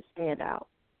makes it stand out.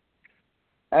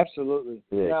 Absolutely.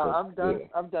 Yeah, now,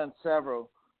 I've done several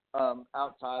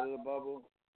outside of the bubble,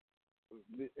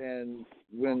 and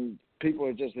when people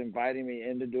are just inviting me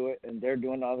in to do it and they're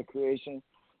doing all the creation,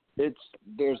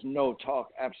 there's no talk,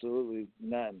 absolutely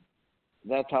none.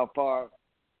 That's how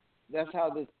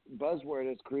this buzzword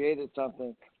has created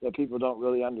something that people don't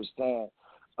really understand.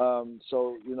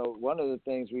 So, one of the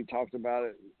things we talked about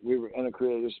it, we were in a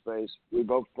creative space. We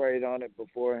both prayed on it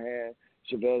beforehand.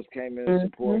 Chavez came in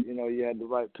and support. You had the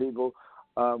right people.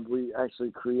 We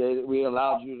actually we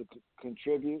allowed you to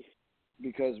contribute,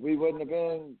 because we wouldn't have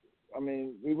been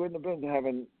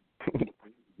having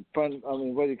fun,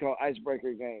 what do you call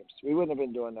icebreaker games. We wouldn't have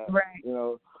been doing that. Right.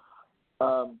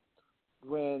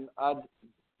 When I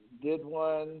did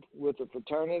one with a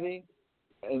fraternity,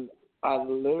 and I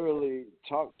literally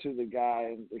talked to the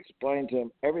guy and explained to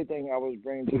him everything I was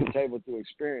bringing to the table through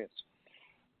experience.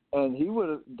 And he would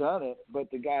have done it,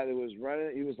 but the guy that was running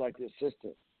it, he was like the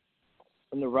assistant.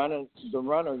 And the runner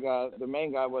guy, the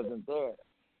main guy, wasn't there.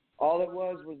 All it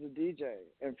was a DJ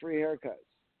and free haircuts.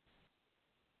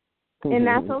 And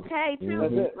that's okay,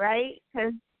 too, right?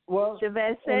 Because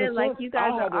Chavez said, like, you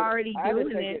guys are already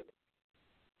doing it.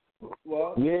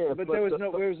 But there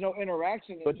was no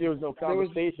interaction. But there was no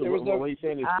conversation. There was no. What he's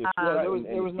saying is there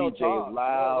was no talk.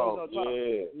 Loud.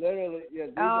 Literally,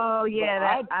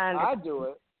 I do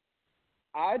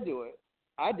it.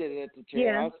 I did it at the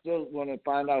chair. I still want to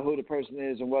find out who the person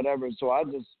is and whatever. So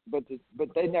but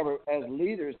they never, as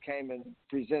leaders, came and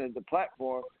presented the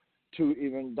platform to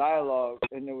even dialogue.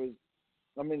 And there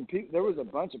was a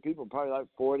bunch of people, probably like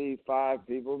 45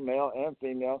 people, male and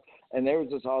female, and they were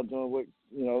just all doing what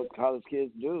college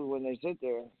kids do when they sit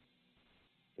there.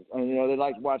 And they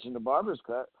like watching the barbers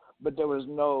cut, but there was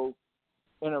no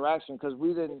interaction because we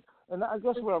didn't. And I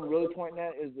guess what I'm really pointing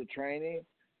at is the training.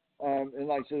 And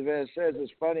like Chavez says,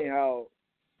 it's funny how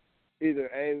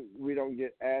either we don't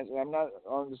get asked. And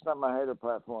it's not my hater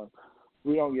platform.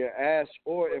 We don't get asked,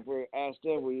 or if we're asked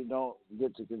in, we don't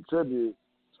get to contribute.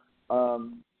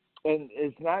 And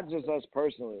it's not just us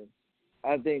personally.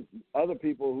 I think other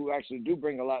people who actually do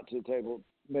bring a lot to the table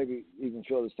maybe even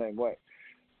feel the same way.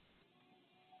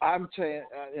 I'm saying,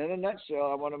 in a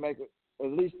nutshell, I want to make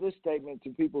at least this statement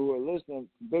to people who are listening.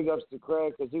 Big ups to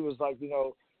Craig, because he was like,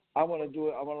 I want to do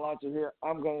it. I want to launch it here.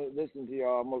 I'm going to listen to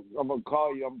y'all. I'm going to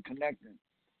call you. I'm connecting.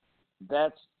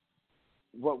 That's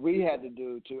what we had to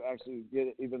do to actually get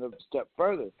it even a step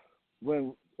further.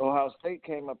 When Ohio State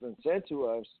came up and said to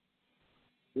us,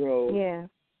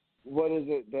 what is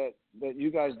it that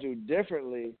you guys do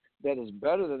differently that is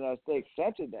better than us? They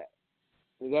accepted that.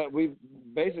 That we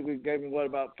basically gave them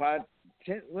about 10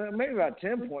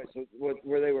 points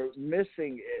where they were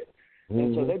missing it.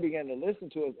 And so they began to listen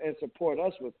to us and support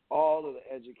us with all of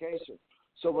the education.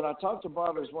 So when I talk to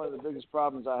barbers, one of the biggest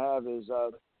problems I have is,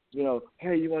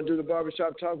 hey, you want to do the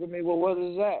barbershop talk with me? Well, what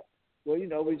is that? Well,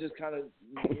 we just kind of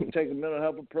take a mental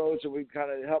health approach, and we kind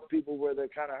of help people where they're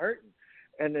kind of hurting.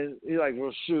 And then he's like,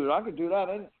 well, shoot, I could do that.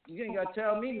 And you ain't got to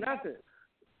tell me nothing.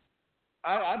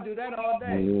 I do that all day.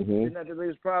 Mm-hmm. Isn't that the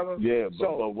biggest problem? Yeah,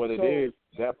 but what it is,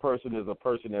 that person is a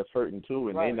person that's hurting too,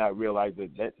 and they not realize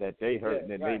that they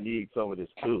hurting and they need some of this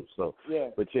too. So,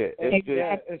 but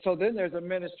and so then there's a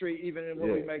ministry even in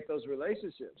when we make those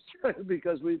relationships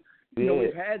because we've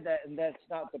had that, and that's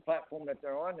not the platform that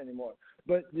they're on anymore.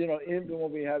 But even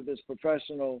when we have this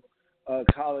professional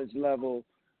college level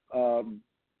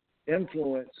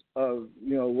influence of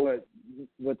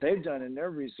what they've done in their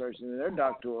research and in their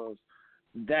doctorals,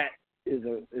 that is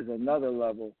another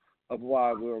level of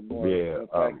why we're more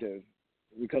effective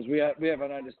because we have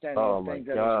an understanding of things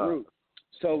at its root.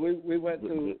 So we went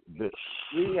through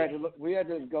we had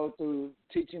to go through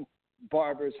teaching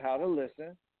barbers how to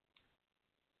listen.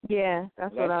 Yeah,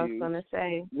 that's what I was going to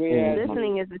say.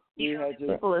 Listening is a skill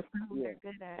people assume they're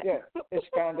good at. Yeah, it's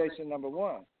foundation number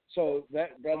one. So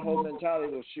that whole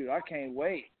mentality was, shoot, I can't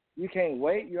wait. You can't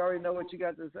wait? You already know what you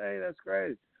got to say? That's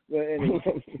crazy. But anyway,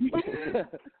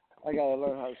 I got to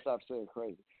learn how to stop saying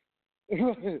crazy.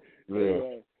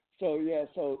 Anyway, so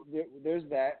there's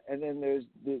that. And then there's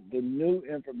the new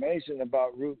information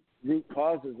about root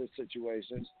causes of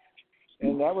situations.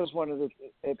 And that was one of the,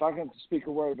 if I can speak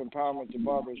a word of empowerment to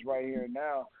barbers right here and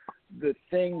now, the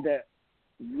thing that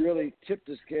really tipped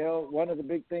the scale, one of the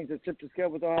big things that tipped the scale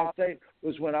with Ohio State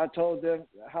was when I told them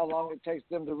how long it takes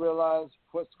them to realize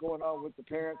what's going on with the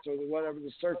parents or whatever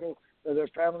the circle of their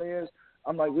family is.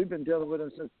 I'm like, we've been dealing with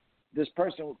them since this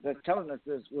person that's telling us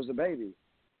this was a baby.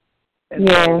 And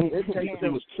so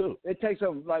it takes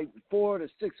them like 4 to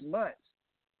 6 months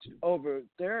over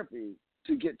therapy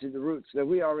to get to the roots that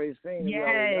we already seen and we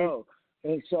already know.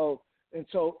 And so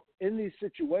in these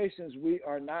situations, we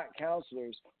are not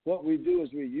counselors. What we do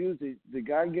is we use the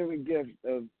God-given gift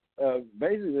of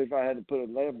basically, if I had to put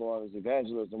a label on it, as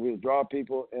evangelism, we'll draw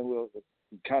people and we'll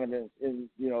kind of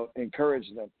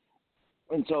encourage them.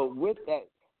 And so with that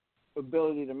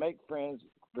ability to make friends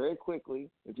very quickly,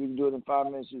 if you can do it in 5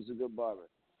 minutes, you're a good barber.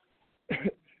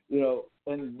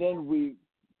 And then we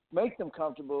make them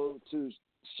comfortable to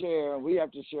share. We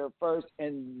have to share first,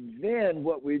 and then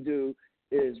what we do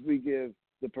is we give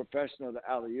the professional the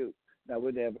alley-oop. Now,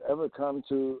 would they have ever come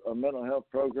to a mental health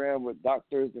program with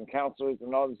doctors and counselors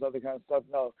and all this other kind of stuff?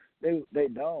 No, they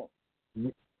don't.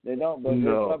 They don't. But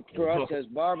it's up for us as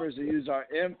barbers to use our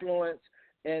influence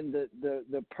and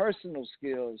the personal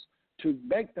skills to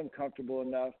make them comfortable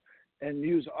enough and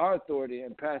use our authority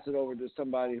and pass it over to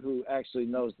somebody who actually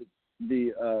knows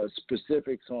the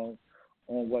specifics on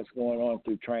what's going on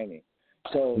through training.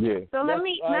 So let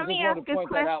me ask a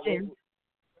question.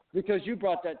 Because you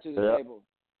brought that to the table.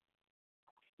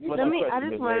 I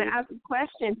just want to ask a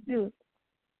question too.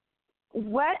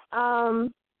 What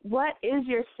is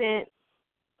your sense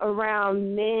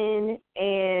around men,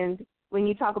 and when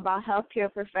you talk about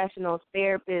healthcare professionals,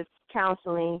 therapists,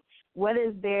 counseling, what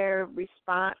is their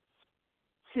response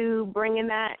to bringing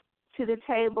that to the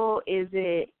table? Is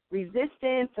it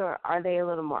resistance, or are they a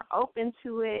little more open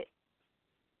to it?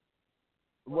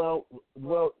 Well,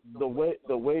 the way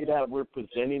that we're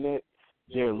presenting it,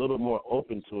 they're a little more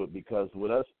open to it because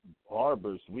with us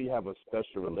barbers, we have a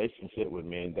special relationship with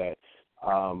men that,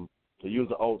 to use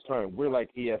an old term, we're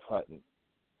like E.F. Hutton.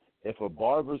 If a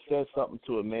barber says something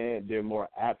to a man, they're more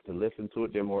apt to listen to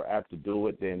it. They're more apt to do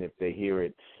it than if they hear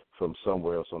it from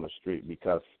somewhere else on the street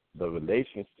because the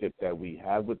relationship that we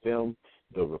have with them,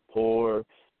 the rapport,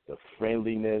 the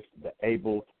friendliness,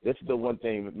 this is the one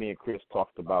thing that me and Chris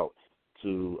talked about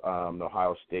to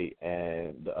Ohio State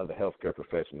and the other healthcare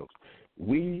professionals.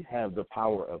 We have the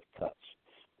power of touch.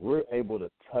 We're able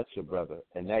to touch a brother,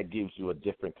 and that gives you a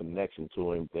different connection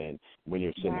to him than when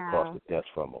you're sitting across the desk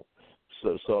from him.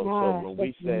 So when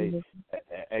we say,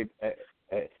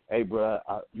 hey, bro,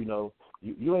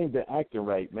 you ain't been acting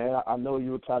right, man. I know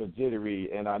you were kind of jittery,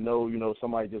 and I know,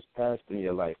 somebody just passed in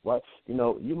your life. What,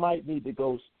 you might need to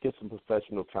go get some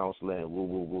professional counseling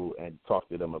and and talk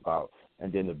to them about,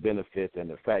 and then the benefits and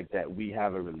the fact that we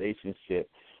have a relationship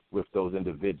with those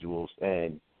individuals.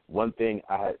 And one thing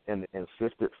I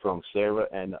insisted from Sarah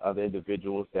and the other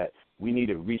individuals that we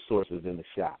needed resources in the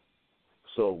shop.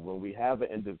 So when we have an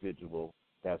individual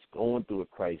that's going through a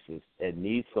crisis and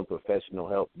needs some professional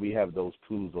help, we have those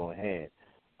tools on hand.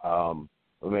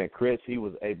 Chris, he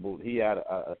had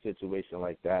a situation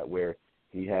like that where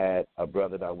he had a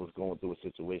brother that was going through a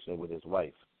situation with his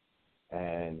wife.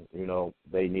 And,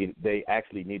 they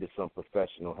actually needed some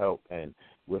professional help. And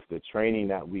with the training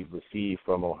that we've received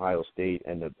from Ohio State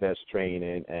and the best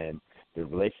training and the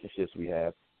relationships we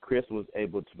have, Chris was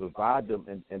able to provide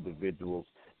them individuals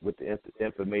with the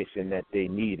information that they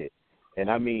needed. And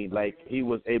I mean, like, he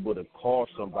was able to call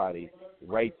somebody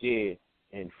right there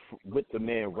and with the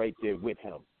man right there with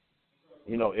him.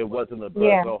 You know, it wasn't a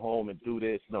go home and do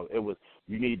this. No, it was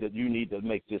you need to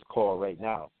make this call right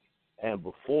now. And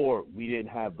before, we didn't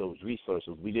have those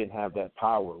resources. We didn't have that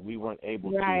power. We weren't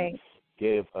able to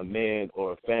give a man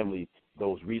or a family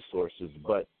those resources.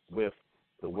 But with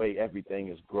the way everything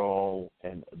is grown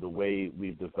and the way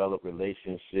we've developed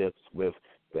relationships with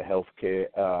the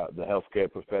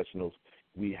healthcare professionals,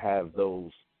 we have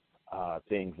those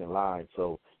things in line.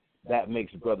 So that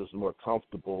makes brothers more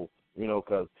comfortable, you know,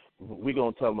 because we're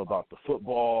going to tell them about the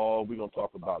football. We're going to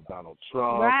talk about Donald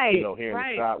Trump, you know, here in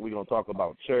the shop. We're going to talk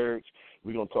about church.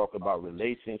 We're going to talk about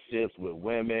relationships with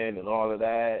women and all of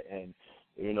that. And,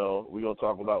 you know, we're going to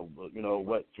talk about, you know,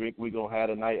 what drink we're going to have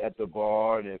tonight at the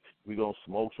bar, and if we're going to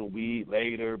smoke some weed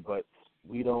later. But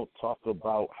we don't talk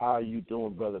about how you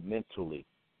doing, brother, mentally.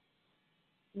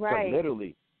 Right.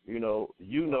 Literally, you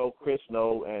know, Chris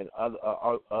know, and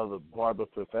other barber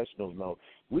professionals know,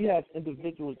 we have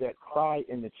individuals that cry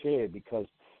in the chair because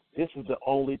this is the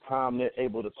only time they're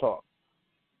able to talk.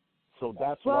 So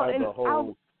that's why the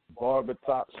whole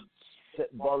barbershop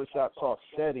talk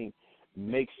setting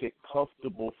makes it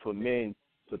comfortable for men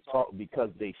to talk, because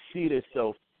they see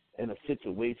themselves in a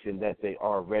situation that they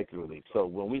are regularly. So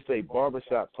when we say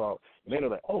barbershop talk, men are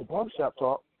like, oh, barbershop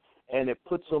talk, and it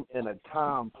puts them in a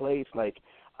calm place, like,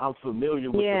 I'm familiar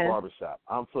with the barbershop.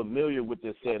 I'm familiar with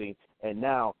this setting, and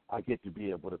now I get to be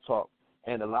able to talk.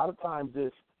 And a lot of times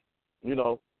this, you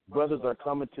know, brothers are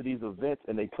coming to these events,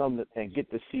 and they come and get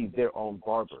to see their own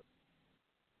barber.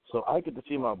 So I get to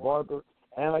see my barber,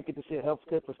 and I get to see a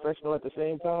healthcare professional at the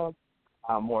same time.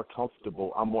 I'm more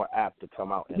comfortable. I'm more apt to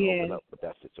come out and open up with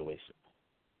that situation.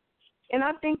 And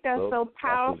I think that's so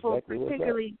powerful,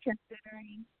 particularly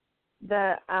considering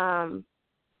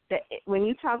when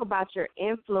you talk about your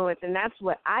influence, and that's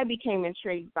what I became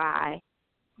intrigued by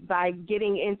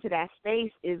getting into that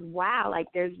space, is wow,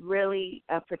 like there's really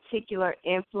a particular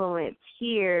influence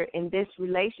here in this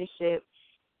relationship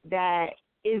that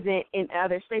isn't in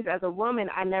other spaces. As a woman,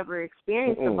 I never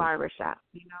experienced a barbershop,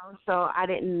 you know, so I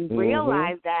didn't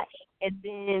realize that. And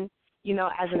then, you know,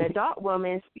 as an adult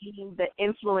woman, seeing the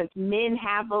influence men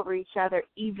have over each other,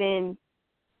 even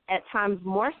at times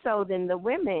more so than the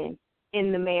women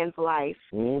in the man's life.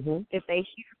 If they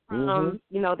hear from,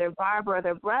 you know, their barber or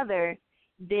their brother,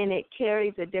 then it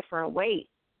carries a different weight,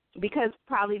 because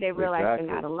probably they realize they're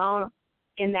not alone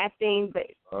in that thing, but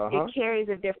it carries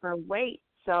a different weight.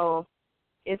 So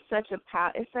it's such a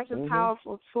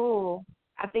powerful tool.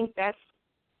 I think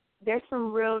there's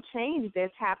some real change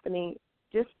that's happening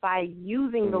just by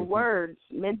using the words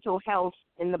mental health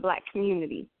in the Black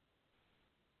community.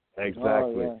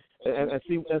 Exactly. And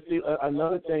see,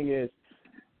 another thing is,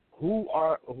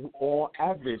 on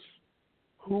average,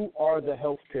 who are the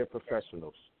healthcare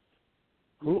professionals?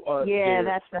 Who are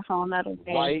that's the whole other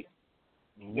thing. White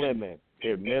women.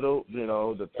 They're middle, you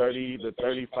know, the 30, the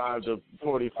 35 to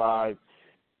 45,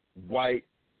 white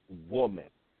woman.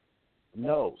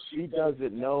 No, she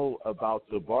doesn't know about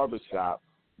the barbershop.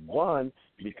 One,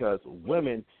 because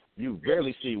women, you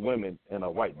rarely see women in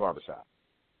a white barbershop.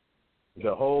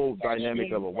 The whole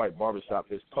dynamic of a white barbershop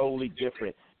is totally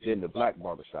different than the Black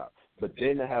barbershop. But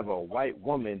then to have a white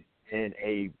woman in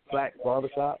a Black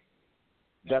barbershop,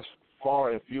 that's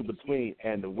far and few between.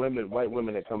 And the white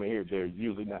women that come in here, they're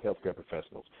usually not healthcare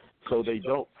professionals. So they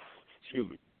don't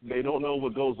know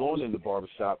what goes on in the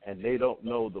barbershop, and they don't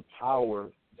know the power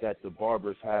that the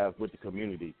barbers have with the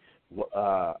community.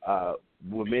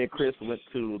 When me and Chris went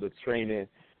to the training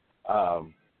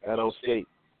at O State,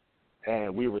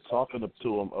 and we were talking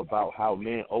to them about how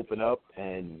men open up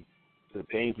and the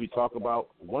things we talk about,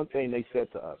 one thing they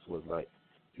said to us was like,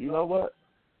 you know what?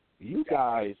 You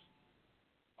guys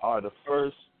are the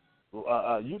first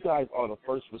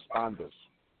responders.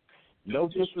 No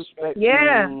disrespect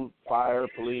to fire,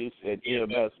 police, and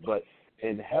EMS, but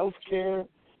in healthcare,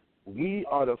 we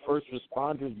are the first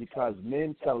responders because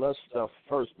men tell us stuff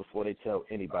first before they tell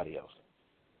anybody else.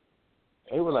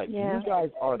 They were like, you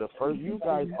guys are the first. You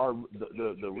guys are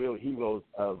the real heroes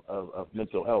of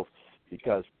mental health,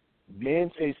 because men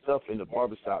say stuff in the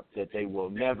barbershop that they will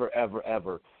never, ever,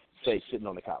 ever say sitting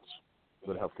on the couch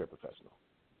with a healthcare professional.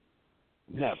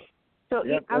 Never. So,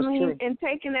 I mean, and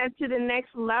taking that to the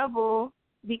next level,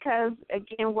 because,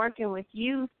 again, working with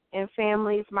youth and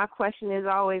families, my question is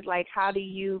always, like, how do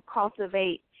you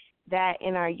cultivate that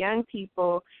in our young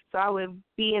people? So I would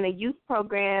be in a youth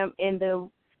program, and the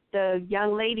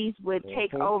young ladies would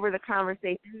take over the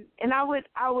conversation. And I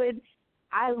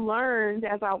learned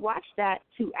as I watched that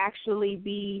to actually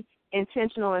be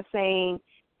intentional in saying,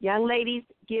 young ladies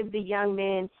give the young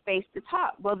men space to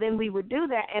talk. Well, then we would do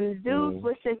that, and the dudes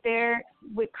would sit there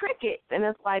with crickets, and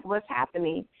it's like, what's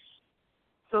happening?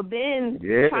 So then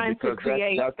trying to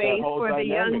create space for the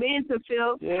young men to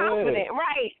feel confident.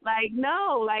 Right. Like,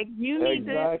 no, like you need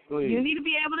to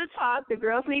be able to talk. The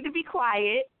girls need to be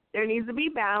quiet. There needs to be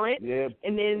balance. Yeah.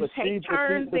 And then take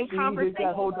turns in conversation.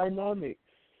 That whole dynamic.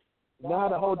 Now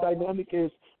the whole dynamic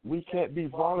is we can't be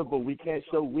vulnerable. We can't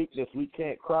show weakness. We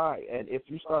can't cry. And if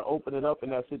you start opening up in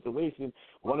that situation,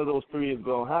 one of those three is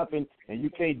going to happen. And you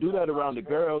can't do that around the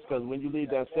girls because when you leave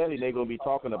that setting, they're going to be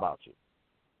talking about you.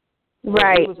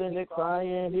 Right. He was in there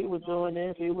crying. He was doing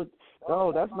this.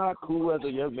 No, that's not cool as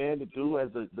a young man to do as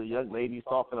the young lady's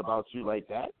talking about you like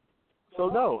that. So,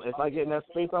 no, if I get in that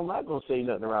space, I'm not going to say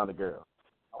nothing around the girl.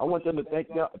 I want them to think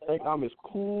I'm as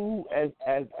cool as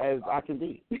I can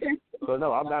be. So,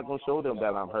 no, I'm not going to show them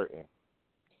that I'm hurting.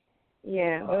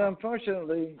 Yeah. And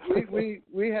unfortunately,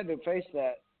 we had to face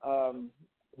that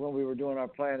when we were doing our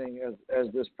planning as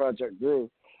this project grew,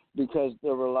 because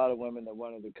there were a lot of women that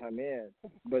wanted to come in,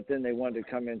 but then they wanted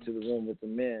to come into the room with the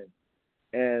men.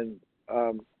 And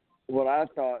what I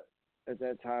thought at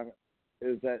that time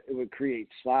is that it would create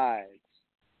sides.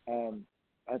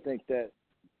 I think that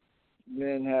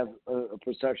men have a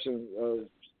perception of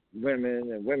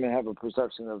women, and women have a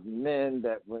perception of men,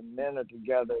 that when men are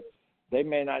together, they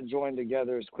may not join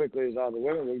together as quickly as all the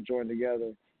women would join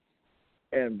together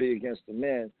and be against the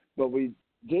men. But we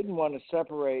didn't want to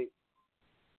separate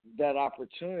that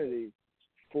opportunity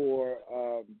for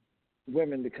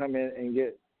women to come in and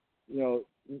get,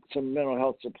 some mental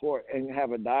health support and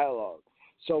have a dialogue.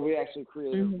 So we actually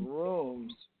created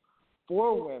rooms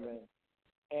for women,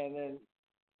 and then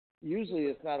usually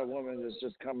it's not a woman that's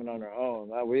just coming on her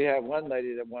own. We have one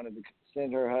lady that wanted to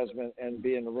send her husband and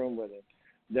be in the room with him.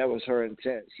 That was her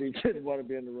intent. She didn't want to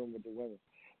be in the room with the women.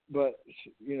 But,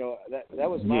 that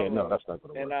was my role. No, that's not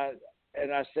going to work.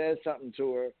 And I said something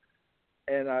to her,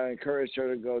 and I encouraged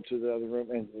her to go to the other room,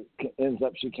 and it ends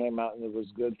up she came out, and it was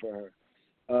good for her.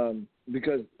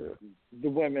 Because the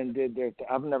women did their thing.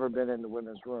 I've never been in the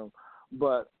women's room,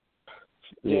 but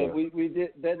we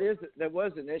did. That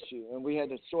was an issue, and we had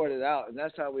to sort it out, and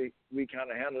that's how we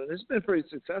kind of handled it. It's been pretty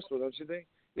successful, don't you think?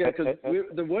 Yeah, because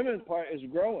the women's part is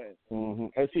growing. Mm-hmm.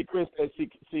 And see, Chris,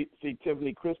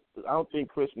 Tiffany, Chris, I don't think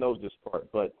Chris knows this part,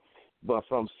 but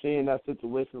from seeing that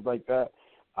situations like that,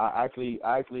 I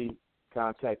actually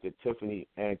contacted Tiffany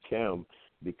and Kim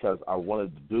because I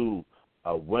wanted to do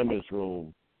a women's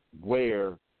room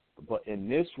but in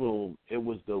this room, it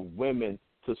was the women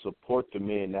to support the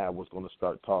men that was going to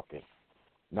start talking.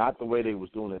 Not the way they was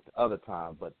doing it the other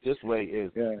time, but this way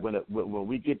is when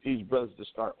we get these brothers to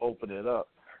start opening it up,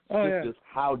 is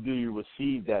how do you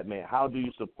receive that man? How do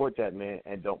you support that man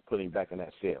and don't put him back in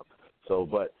that cell? So,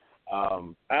 but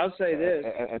I'll say this.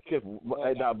 And Tiff,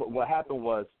 but what happened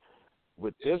was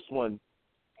with this one,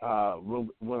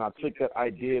 when I took that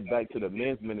idea back to the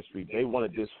men's ministry, they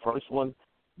wanted this first one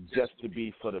just to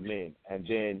be for the men, and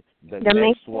then the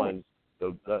next one,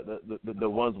 the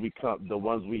ones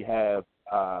we have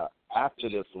after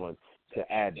this one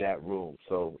to add that room.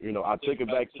 So I took it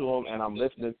back to them, and I'm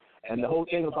listening. And the whole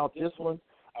thing about this one,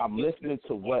 I'm listening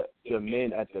to what the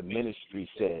men at the ministry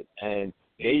said, and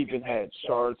they even had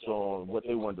charts on what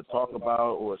they wanted to talk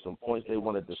about or some points they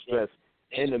wanted to stress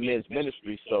in the men's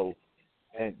ministry. So,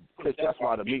 and Chris, that's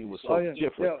why the meeting was so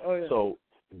different. So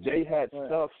they had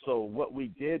stuff. So what we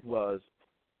did was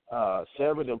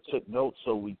Sarah and them took notes.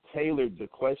 So we tailored the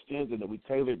questions, and then we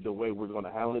tailored the way we're going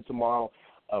to handle it tomorrow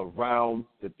around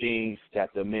the things that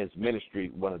the men's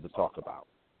ministry wanted to talk about.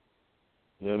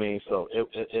 You know what I mean? So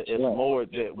it's more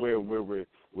that where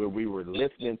we were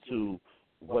listening to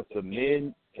what the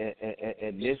men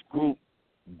and this group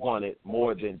wanted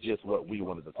more than just what we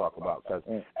wanted to talk about. Because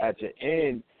at the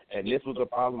end, and this was a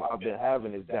problem I've been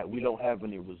having, is that we don't have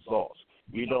any results.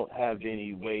 We don't have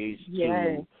any ways to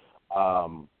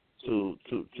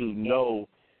know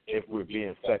if we're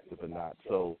being effective or not.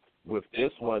 So with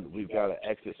this one, we've got an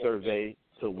exit survey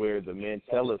to where the men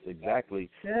tell us exactly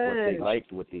what they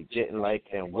liked, what they didn't like,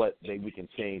 and what we can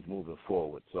change moving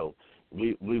forward. So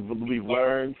we've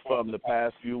learned from the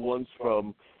past few ones,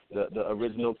 from the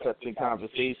original Testing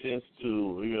Conversations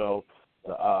to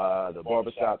the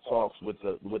barbershop talks with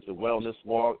the wellness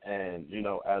walk, and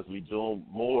as we do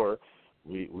more,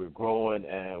 we're growing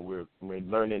and we're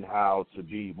learning how to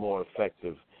be more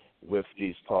effective with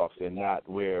these talks, and not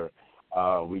where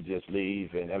we just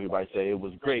leave and everybody say it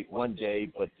was great one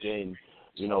day, but then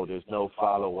there's no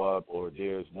follow-up or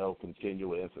there's no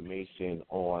continual information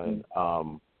on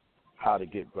how to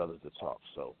get brothers to talk.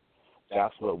 So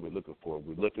that's what we're looking for.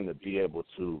 We're looking to be able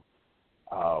to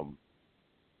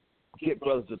get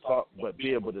brothers to talk, but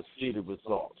be able to see the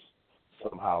results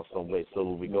somehow, some way. So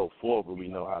when we go forward, we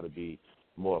know how to be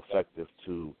more effective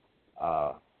to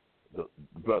the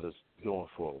brothers going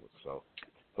forward. So,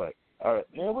 but all right,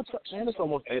 man, man, it's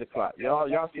almost 8 o'clock.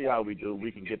 Y'all see how we do.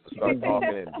 We can get to start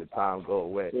talking and the time go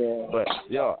away. Yeah. But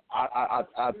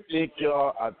I think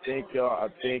y'all.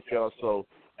 So,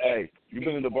 hey, you've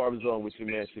been in the Barber Zone with your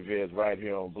man Chavez right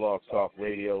here on Blog Talk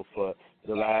Radio for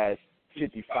the last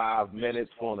 55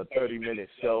 minutes on a 30-minute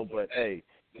show. But hey,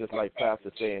 just like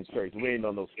Pastor say in church, we ain't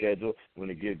on no schedule. When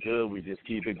it get good, we just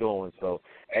keep it going. So,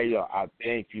 hey, y'all, I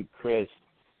thank you, Chris,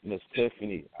 Miss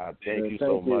Tiffany. I thank you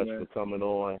so much for coming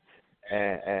on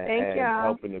and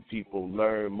helping the people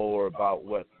learn more about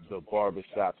what the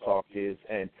Barbershop Talk is.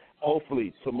 And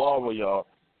hopefully tomorrow, y'all,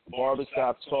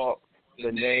 Barbershop Talk,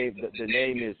 the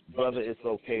name is Brother It's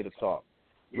Okay to Talk.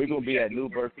 We're going to be at New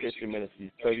Birth Christian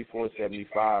Ministries,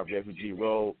 3475 Refugee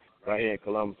Road, right here in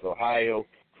Columbus, Ohio,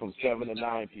 from 7 to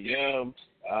 9 p.m.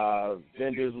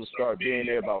 Vendors will start being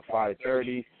there about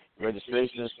 5:30.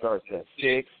 Registration starts at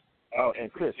 6. Oh,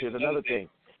 and Chris, here's another thing.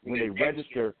 When they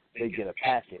register, they get a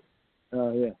packet.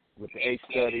 Oh, yeah. With the A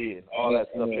study and all that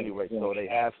stuff anyway. Yeah. So they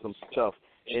have some stuff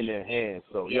in their hands.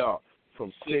 So, y'all,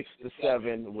 from 6 to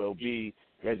 7 will be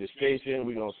registration.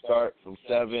 We're going to start from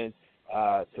 7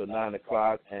 till 9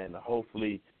 o'clock, and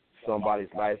hopefully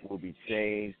somebody's life will be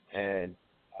changed. And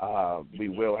we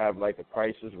will have, like, a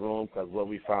crisis room, because what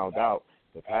we found out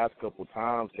the past couple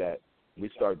times that we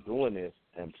start doing this,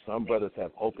 and some brothers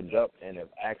have opened up and have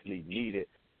actually needed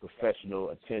professional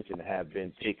attention and have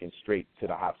been taken straight to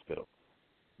the hospital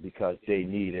because they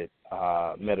needed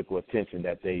medical attention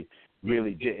that they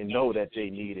really didn't know that they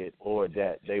needed or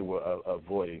that they were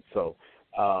avoiding. So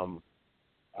I'm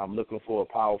looking for a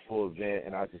powerful event,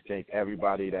 and I just thank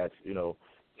everybody that's,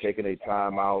 taking their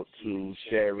time out to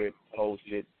share it, post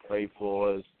it, pray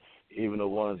for us, even the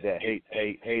ones that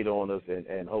hate on us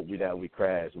and hope that we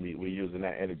crash. We're using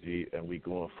that energy and we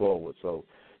going forward. So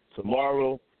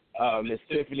tomorrow, Miss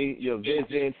Tiffany, your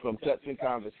vision from Touching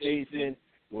Conversation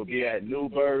will be at New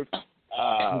Birth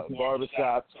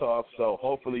Barbershop Talk. So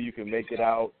hopefully you can make it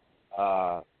out.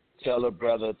 Tell a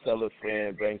brother, tell a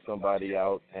friend, bring somebody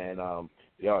out. And,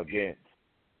 y'all, again,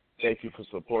 thank you for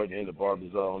supporting In the Barber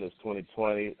Zone. It's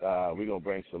 2020. We're going to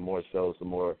bring some more shows, some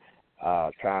more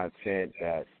content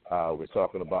that we're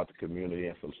talking about the community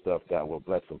and some stuff that will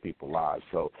bless some people's lives.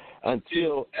 So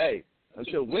until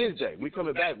Wednesday, we're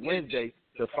coming back Wednesday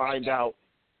to find out,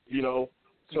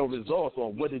 some results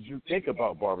on what did you think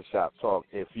about Barbershop Talk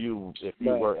if you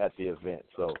were at the event.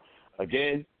 So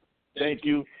again, thank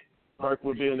you. Perk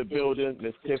will be in the building.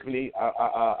 Miss Tiffany,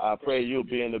 I pray you'll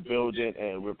be in the building,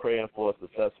 and we're praying for a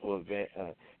successful event.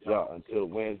 Y'all, until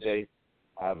Wednesday,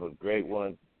 have a great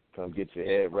one. Come get your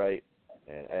head right.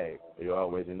 And, hey, you're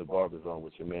always in the Barber Zone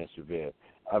with your man, Chavez.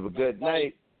 Have a good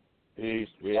night. Peace.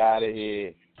 We out of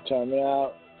here. Time it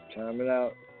out.